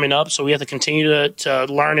football coming up, so we have to continue to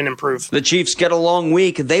learn and improve. The Chiefs get a long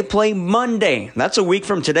week. They play Monday. That's a week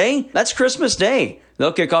from today. That's Christmas Day.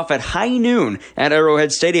 They'll kick off at high noon at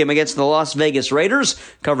Arrowhead Stadium against the Las Vegas Raiders.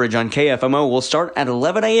 Coverage on KFMO will start at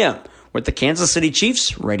 11 a.m. with the Kansas City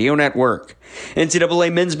Chiefs Radio Network.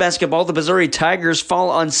 NCAA men's basketball, the Missouri Tigers fall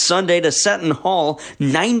on Sunday to Seton Hall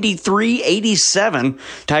 93-87.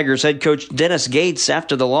 Tigers head coach Dennis Gates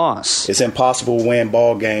after the loss. It's impossible to win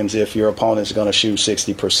ball games if your opponent's going to shoot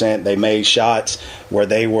 60%. They made shots where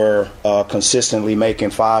they were consistently making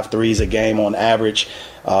 5 threes a game on average.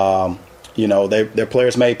 Their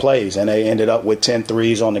players made plays, and they ended up with 10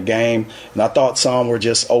 threes on the game. And I thought some were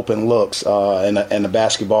just open looks, and the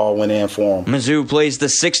basketball went in for them. Mizzou plays the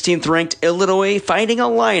 16th-ranked Illinois Fighting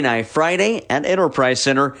Illini Friday at Enterprise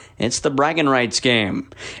Center. It's the bragging rights game.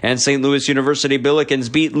 And St. Louis University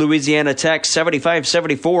Billikens beat Louisiana Tech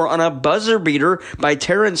 75-74 on a buzzer beater by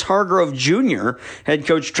Terrence Hargrove Jr. Head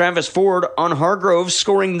coach Travis Ford on Hargrove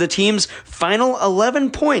scoring the team's final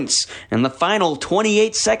 11 points in the final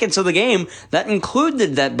 28 seconds of the game. That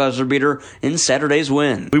included that buzzer beater in Saturday's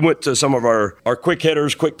win. We went to some of our quick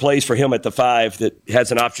hitters, quick plays for him at the 5 that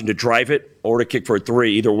has an option to drive it or to kick for a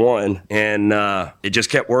 3, either one. And it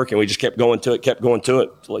just kept working. We just kept going to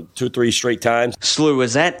it like 2-3 straight times. SLU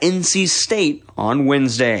is at NC State on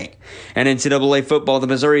Wednesday. And NCAA football, the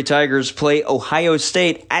Missouri Tigers play Ohio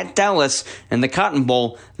State at Dallas in the Cotton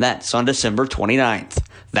Bowl. That's on December 29th.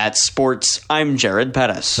 That's sports. I'm Jared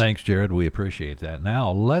Pettis. Thanks, Jared. We appreciate that.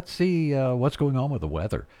 Now, let's see what's going on with the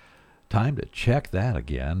weather. Time to check that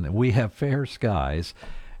again. We have fair skies,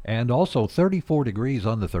 And also 34 degrees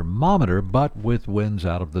on the thermometer, but with winds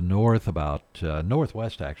out of the north, about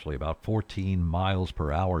northwest actually, about 14 miles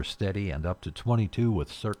per hour steady, and up to 22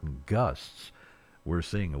 with certain gusts. We're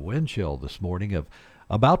seeing a wind chill this morning of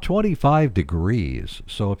about 25 degrees.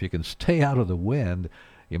 So if you can stay out of the wind,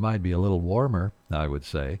 you might be a little warmer, I would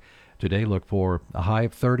say. Today, look for a high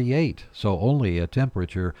of 38, so only a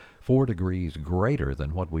temperature 4 degrees greater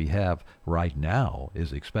than what we have right now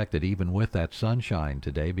is expected, even with that sunshine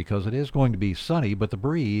today, because it is going to be sunny, but the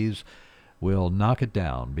breeze will knock it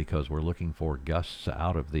down because we're looking for gusts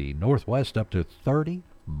out of the northwest up to 30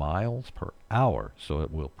 miles per hour. So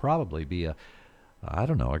it will probably be a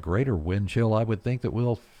greater wind chill, I would think, that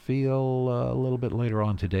we'll feel a little bit later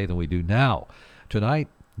on today than we do now. Tonight,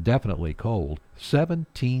 definitely cold,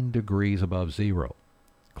 17 degrees above zero.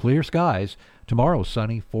 Clear skies. Tomorrow,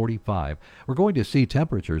 sunny, 45. We're going to see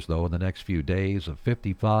temperatures, though, in the next few days of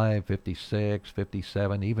 55, 56,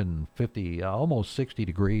 57, even 50, almost 60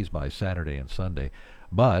 degrees by Saturday and Sunday.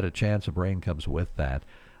 But a chance of rain comes with that,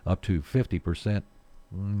 up to 50%,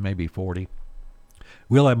 maybe 40.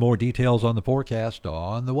 We'll have more details on the forecast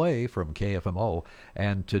on the way from KFMO.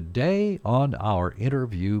 And today on our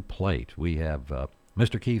interview plate, we have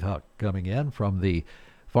Mr. Keith Huck coming in from the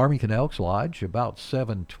Farmington Elks Lodge about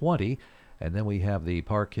 7:20. And then we have the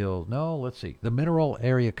the Mineral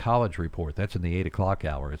Area College Report. That's in the 8 o'clock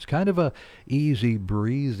hour. It's kind of a easy,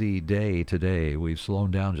 breezy day today. We've slowed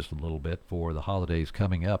down just a little bit for the holidays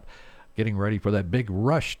coming up, getting ready for that big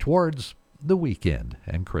rush towards the weekend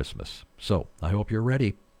and Christmas. So I hope you're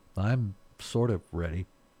ready. I'm sort of ready.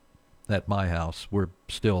 At my house, we're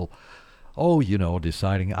still,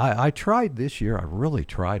 deciding. I tried this year. I really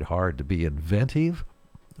tried hard to be inventive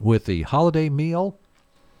with the holiday meal.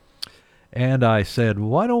 And I said,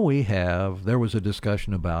 why don't we there was a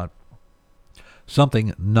discussion about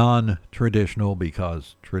something non-traditional,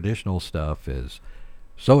 because traditional stuff is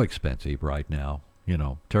so expensive right now.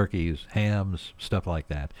 Turkeys, hams, stuff like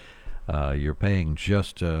that. You're paying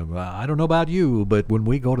just, I don't know about you, but when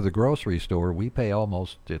we go to the grocery store, we pay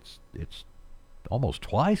it's almost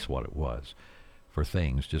twice what it was for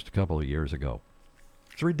things just a couple of years ago.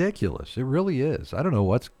 It's ridiculous. It really is. I don't know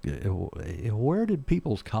where did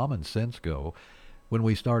people's common sense go when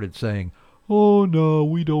we started saying, oh, no,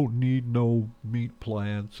 we don't need no meat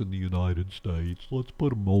plants in the United States. Let's put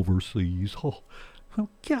them overseas. Oh,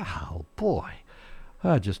 God, boy.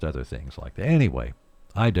 Just other things like that. Anyway,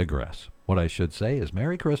 I digress. What I should say is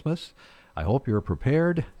Merry Christmas. I hope you're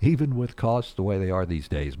prepared, even with costs the way they are these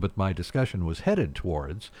days. But my discussion was headed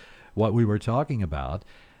towards what we were talking about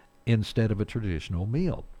instead of a traditional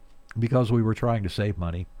meal, because we were trying to save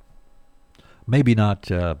money. Maybe not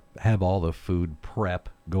have all the food prep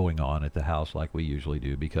going on at the house like we usually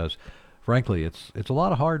do, because, frankly, it's a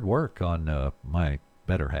lot of hard work on my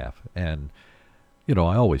better half. And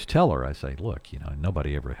I always tell her, I say, look,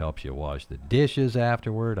 nobody ever helps you wash the dishes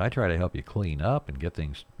afterward. I try to help you clean up and get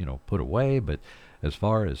things, put away. But as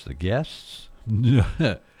far as the guests,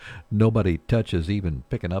 nobody touches even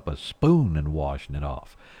picking up a spoon and washing it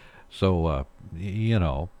off. So,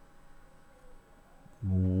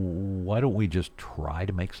 why don't we just try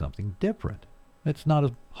to make something different? It's not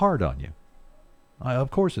as hard on you. Of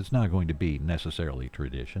course, it's not going to be necessarily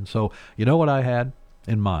tradition. So, you know what I had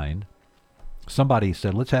in mind? Somebody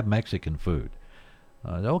said, let's have Mexican food.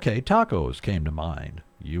 Okay, tacos came to mind.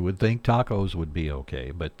 You would think tacos would be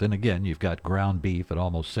okay, but then again, you've got ground beef at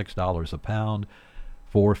almost $6 a pound,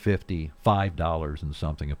 $4.50, $5 and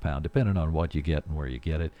something a pound, depending on what you get and where you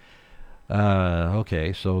get it.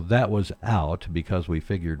 Okay, so that was out because we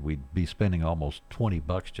figured we'd be spending almost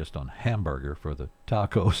 $20 just on hamburger for the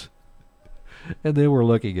tacos. And then we're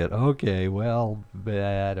looking at, okay, well,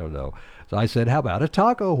 I don't know. So I said, how about a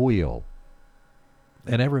taco wheel?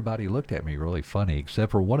 And everybody looked at me really funny,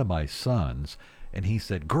 except for one of my sons. And he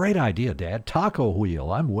said, great idea, Dad, taco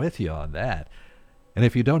wheel. I'm with you on that. And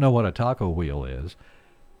if you don't know what a taco wheel is,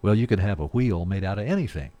 well, you can have a wheel made out of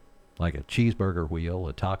anything, like a cheeseburger wheel,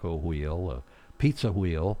 a taco wheel, a pizza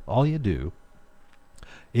wheel. All you do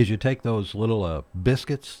is you take those little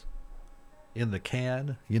biscuits in the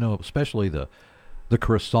can, especially the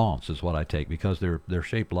croissants is what I take, because they're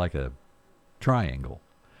shaped like a triangle.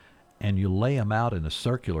 And you lay them out in a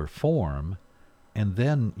circular form, and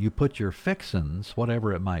then you put your fixins,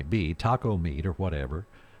 whatever it might be, taco meat or whatever,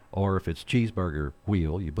 or if it's cheeseburger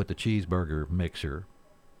wheel, you put the cheeseburger mixture,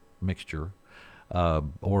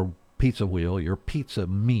 or pizza wheel, your pizza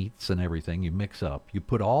meats and everything you mix up. You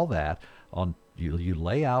put all that on, you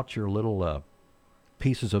lay out your little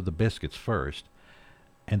pieces of the biscuits first,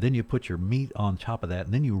 and then you put your meat on top of that,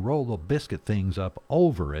 and then you roll the biscuit things up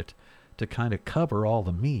over it to kind of cover all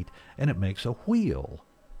the meat, and it makes a wheel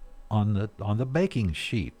on the baking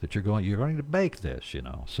sheet that you're going to bake this,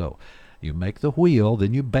 So you make the wheel,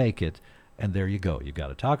 then you bake it, and there you go. You've got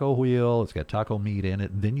a taco wheel, it's got taco meat in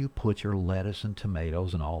it, and then you put your lettuce and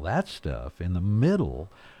tomatoes and all that stuff in the middle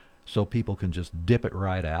so people can just dip it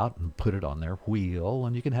right out and put it on their wheel,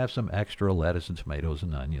 and you can have some extra lettuce and tomatoes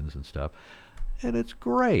and onions and stuff. And it's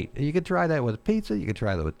great. You can try that with pizza, you can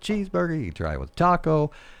try that with cheeseburger, you can try it with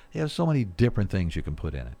taco. You have so many different things you can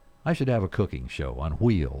put in it. I should have a cooking show on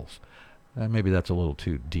wheels. Maybe that's a little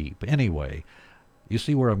too deep. Anyway, you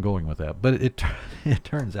see where I'm going with that. But it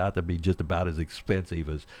turns out to be just about as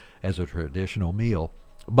expensive as a traditional meal.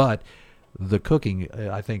 But the cooking,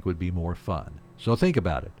 I think, would be more fun. So think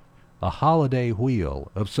about it. A holiday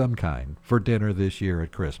wheel of some kind for dinner this year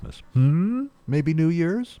at Christmas. Maybe New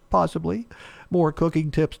Year's? Possibly. More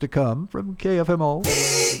cooking tips to come from KFMO.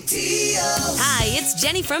 Hi, it's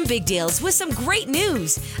Jenny from Big Deals with some great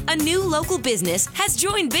news. A new local business has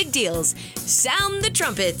joined Big Deals. Sound the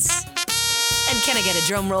trumpets. And can I get a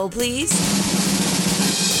drum roll, please?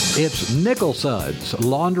 It's Nickel Suds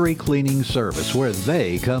Laundry Cleaning Service, where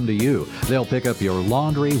they come to you. They'll pick up your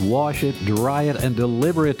laundry, wash it, dry it, and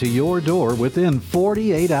deliver it to your door within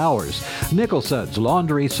 48 hours. Nickel Suds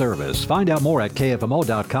Laundry Service. Find out more at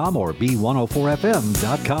KFMO.com or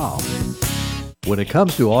B104FM.com. When it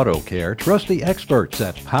comes to auto care, trust the experts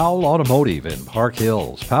at Powell Automotive in Park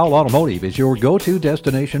Hills. Powell Automotive is your go-to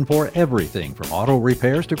destination for everything from auto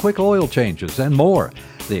repairs to quick oil changes and more.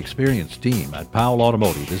 The experienced team at Powell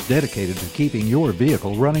Automotive is dedicated to keeping your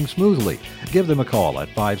vehicle running smoothly. Give them a call at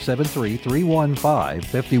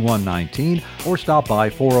 573-315-5119 or stop by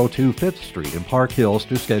 402 5th Street in Park Hills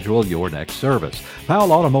to schedule your next service.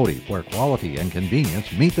 Powell Automotive, where quality and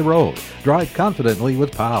convenience meet the road. Drive confidently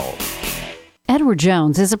with Powell. Edward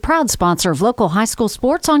Jones is a proud sponsor of local high school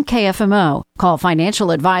sports on KFMO. Call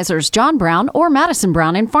financial advisors John Brown or Madison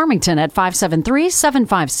Brown in Farmington at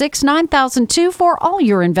 573-756-9002 for all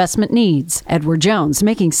your investment needs. Edward Jones,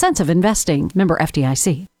 making sense of investing. Member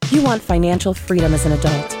FDIC. You want financial freedom as an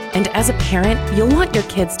adult. And as a parent, you'll want your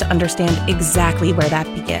kids to understand exactly where that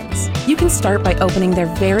begins. You can start by opening their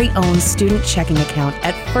very own student checking account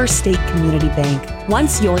at First State Community Bank.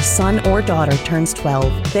 Once your son or daughter turns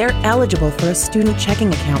 12, they're eligible for a student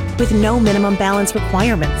checking account with no minimum balance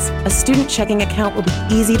requirements. A student checking account will be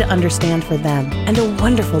easy to understand for them and a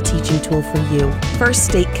wonderful teaching tool for you. First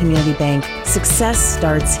State Community Bank. Success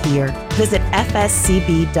starts here. Visit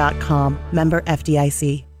fscb.com. Member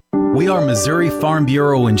FDIC. We are Missouri Farm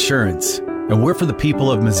Bureau Insurance, and we're for the people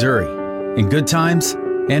of Missouri, in good times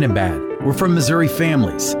and in bad. We're for Missouri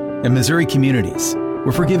families and Missouri communities.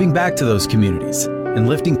 We're for giving back to those communities and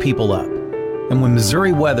lifting people up. And when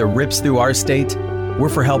Missouri weather rips through our state, we're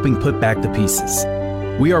for helping put back the pieces.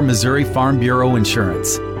 We are Missouri Farm Bureau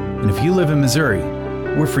Insurance, and if you live in Missouri,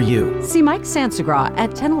 we're for you. See Mike Sansagra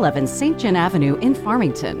at 1011 St. John Avenue in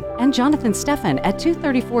Farmington and Jonathan Steffen at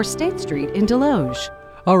 234 State Street in Deloge.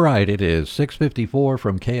 All right, it is 6:54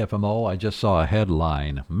 from KFMO. I just saw a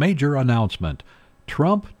headline. Major announcement.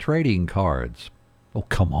 Trump trading cards. Oh,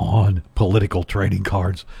 come on. Political trading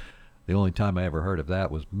cards. The only time I ever heard of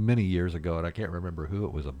that was many years ago, and I can't remember who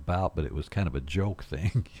it was about, but it was kind of a joke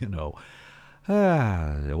thing,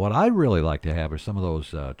 What I'd really like to have are some of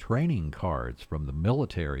those training cards from the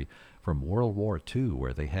military from World War II,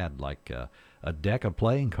 where they had like a deck of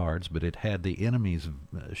playing cards, but it had the enemy's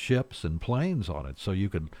ships and planes on it, so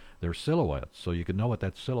they're silhouettes, so you could know what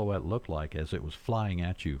that silhouette looked like as it was flying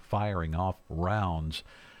at you, firing off rounds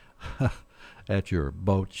at your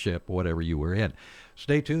boat, ship, whatever you were in.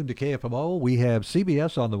 Stay tuned to KFMO. We have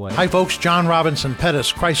CBS on the way. Hi, folks. John Robinson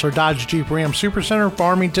Pettis, Chrysler Dodge Jeep Ram Supercenter,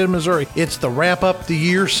 Farmington, Missouri. It's the wrap-up the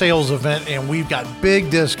year sales event, and we've got big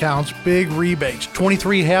discounts, big rebates.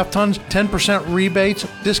 23 half-tons, 10% rebates,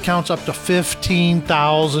 discounts up to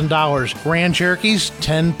 $15,000. Grand Cherokees,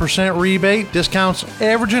 10% rebate, discounts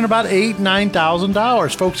averaging about $8,000,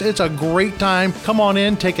 $9,000. Folks, it's a great time. Come on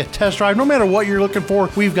in, take a test drive. No matter what you're looking for,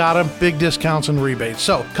 we've got them. Big discounts and rebates.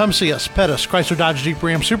 So come see us. Pettis, Chrysler Dodge Jeep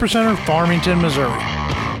Ram Supercenter, Farmington, Missouri.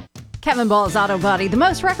 Kevin Ball's Auto Body, the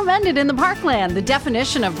most recommended in the Parkland. The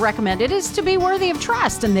definition of recommended is to be worthy of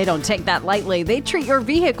trust, and they don't take that lightly. They treat your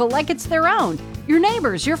vehicle like it's their own. Your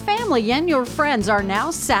neighbors, your family, and your friends are now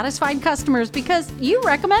satisfied customers because you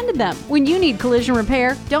recommended them. When you need collision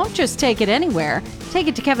repair, don't just take it anywhere. Take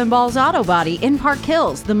it to Kevin Ball's Auto Body in Park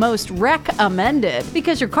Hills, the most recommended,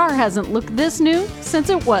 because your car hasn't looked this new since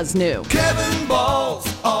it was new. Kevin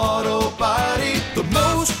Ball's Auto Body, the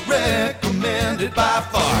most recommended by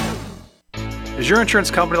far. Is your insurance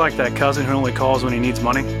company like that cousin who only calls when he needs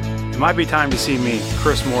money? might be time to see me,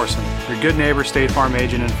 Chris Morrison, your good neighbor State Farm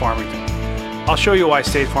agent in Farmington. I'll show you why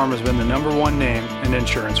State Farm has been the #1 name in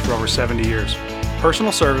insurance for over 70 years.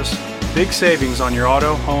 Personal service, big savings on your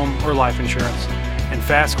auto, home, or life insurance, and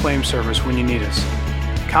fast claim service when you need us.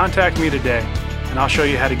 Contact me today, and I'll show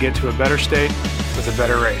you how to get to a better state with a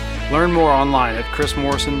better rate. Learn more online at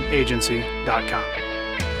chrismorrisonagency.com.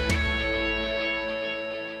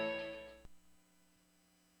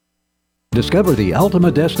 Discover the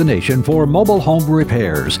ultimate destination for mobile home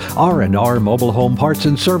repairs. R&R Mobile Home Parts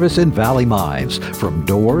and Service in Valley Mines. From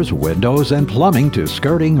doors, windows, and plumbing to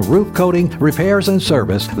skirting, roof coating, repairs, and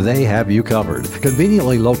service, they have you covered.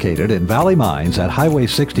 Conveniently located in Valley Mines at Highway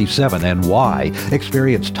 67 and Y.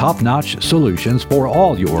 Experience top-notch solutions for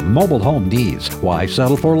all your mobile home needs. Why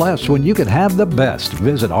settle for less when you can have the best?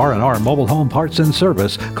 Visit R&R Mobile Home Parts and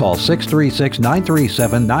Service. Call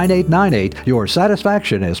 636-937-9898. Your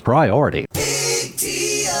satisfaction is priority.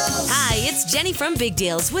 Hi, it's Jenny from Big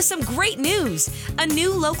Deals with some great news. A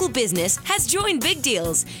new local business has joined Big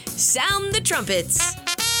Deals. Sound the trumpets.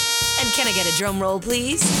 And can I get a drum roll,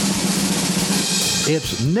 please?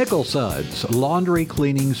 It's Nickel Suds Laundry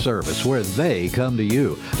Cleaning Service, where they come to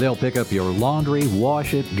you. They'll pick up your laundry,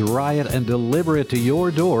 wash it, dry it, and deliver it to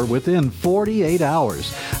your door within 48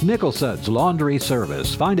 hours. Nickel Suds Laundry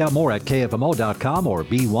Service. Find out more at KFMO.com or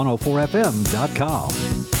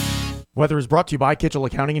B104FM.com. Weather is brought to you by Kitchell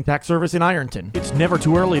Accounting and Tax Service in Ironton. It's never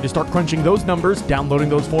too early to start crunching those numbers, downloading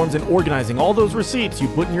those forms, and organizing all those receipts you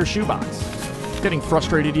put in your shoebox. Getting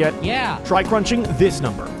frustrated yet? Yeah. Try crunching this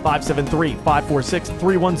number,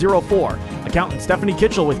 573-546-3104. Accountant Stephanie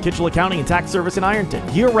Kitchell with Kitchell Accounting and Tax Service in Ironton.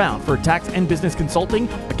 Year-round for tax and business consulting,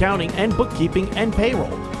 accounting, and bookkeeping, and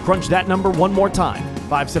payroll. Crunch that number one more time,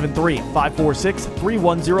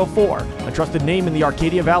 573-546-3104. A trusted name in the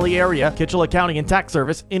Arcadia Valley area, Kitchell Accounting and Tax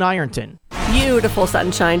Service in Ironton. Beautiful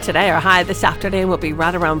sunshine today. Our high this afternoon will be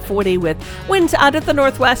right around 40 with winds out of the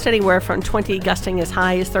northwest anywhere from 20 gusting as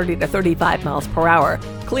high as 30 to 35 miles per hour.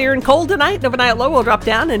 Clear and cold tonight. Overnight low will drop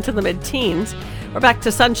down into the mid-teens. We're back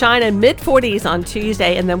to sunshine and mid-40s on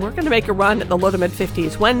Tuesday, and then we're going to make a run at the low to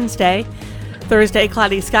mid-50s Wednesday. Thursday,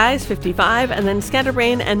 cloudy skies, 55, and then scattered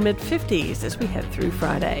rain and mid-50s as we head through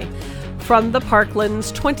Friday. From the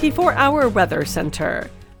Parkland's 24-hour Weather Center,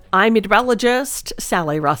 I'm meteorologist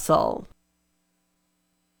Sally Russell.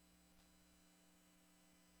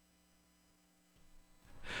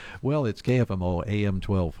 Well, it's KFMO AM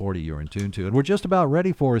 1240 you're in tune to, and we're just about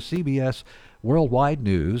ready for CBS Worldwide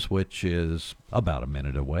News, which is about a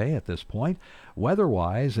minute away at this point.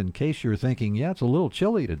 Weather-wise, in case you're thinking, yeah, it's a little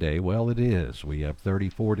chilly today, well, it is. We have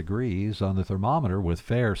 34 degrees on the thermometer with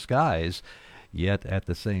fair skies, yet at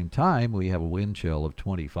the same time, we have a wind chill of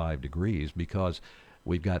 25 degrees because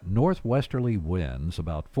we've got northwesterly winds,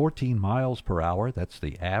 about 14 miles per hour. That's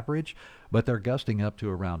the average, but they're gusting up to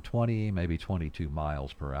around 20, maybe 22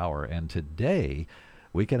 miles per hour. And today,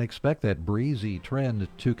 we can expect that breezy trend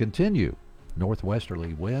to continue.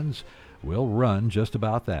 Northwesterly winds will run just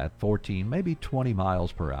about that, 14, maybe 20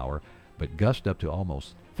 miles per hour, but gust up to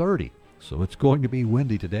almost 30. So it's going to be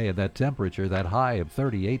windy today, and that temperature, that high of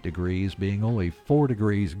 38 degrees, being only 4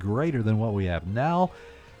 degrees greater than what we have now,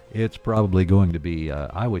 it's probably going to be,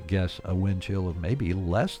 I would guess, a wind chill of maybe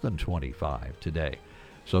less than 25 today.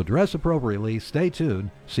 So dress appropriately, stay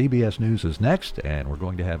tuned. CBS News is next, and we're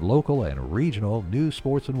going to have local and regional news,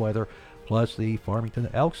 sports, and weather, plus the Farmington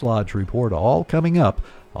Elks Lodge report, all coming up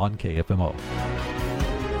on KFMO.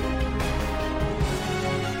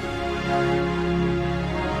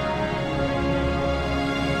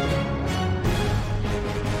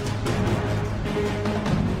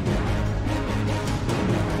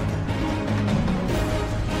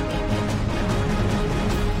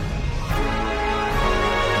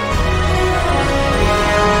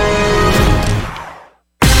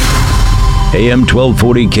 AM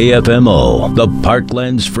 1240 KFMO, the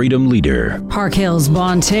Parkland's freedom leader. Park Hills,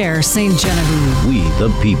 Bonne Terre, St. Genevieve. We the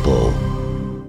people.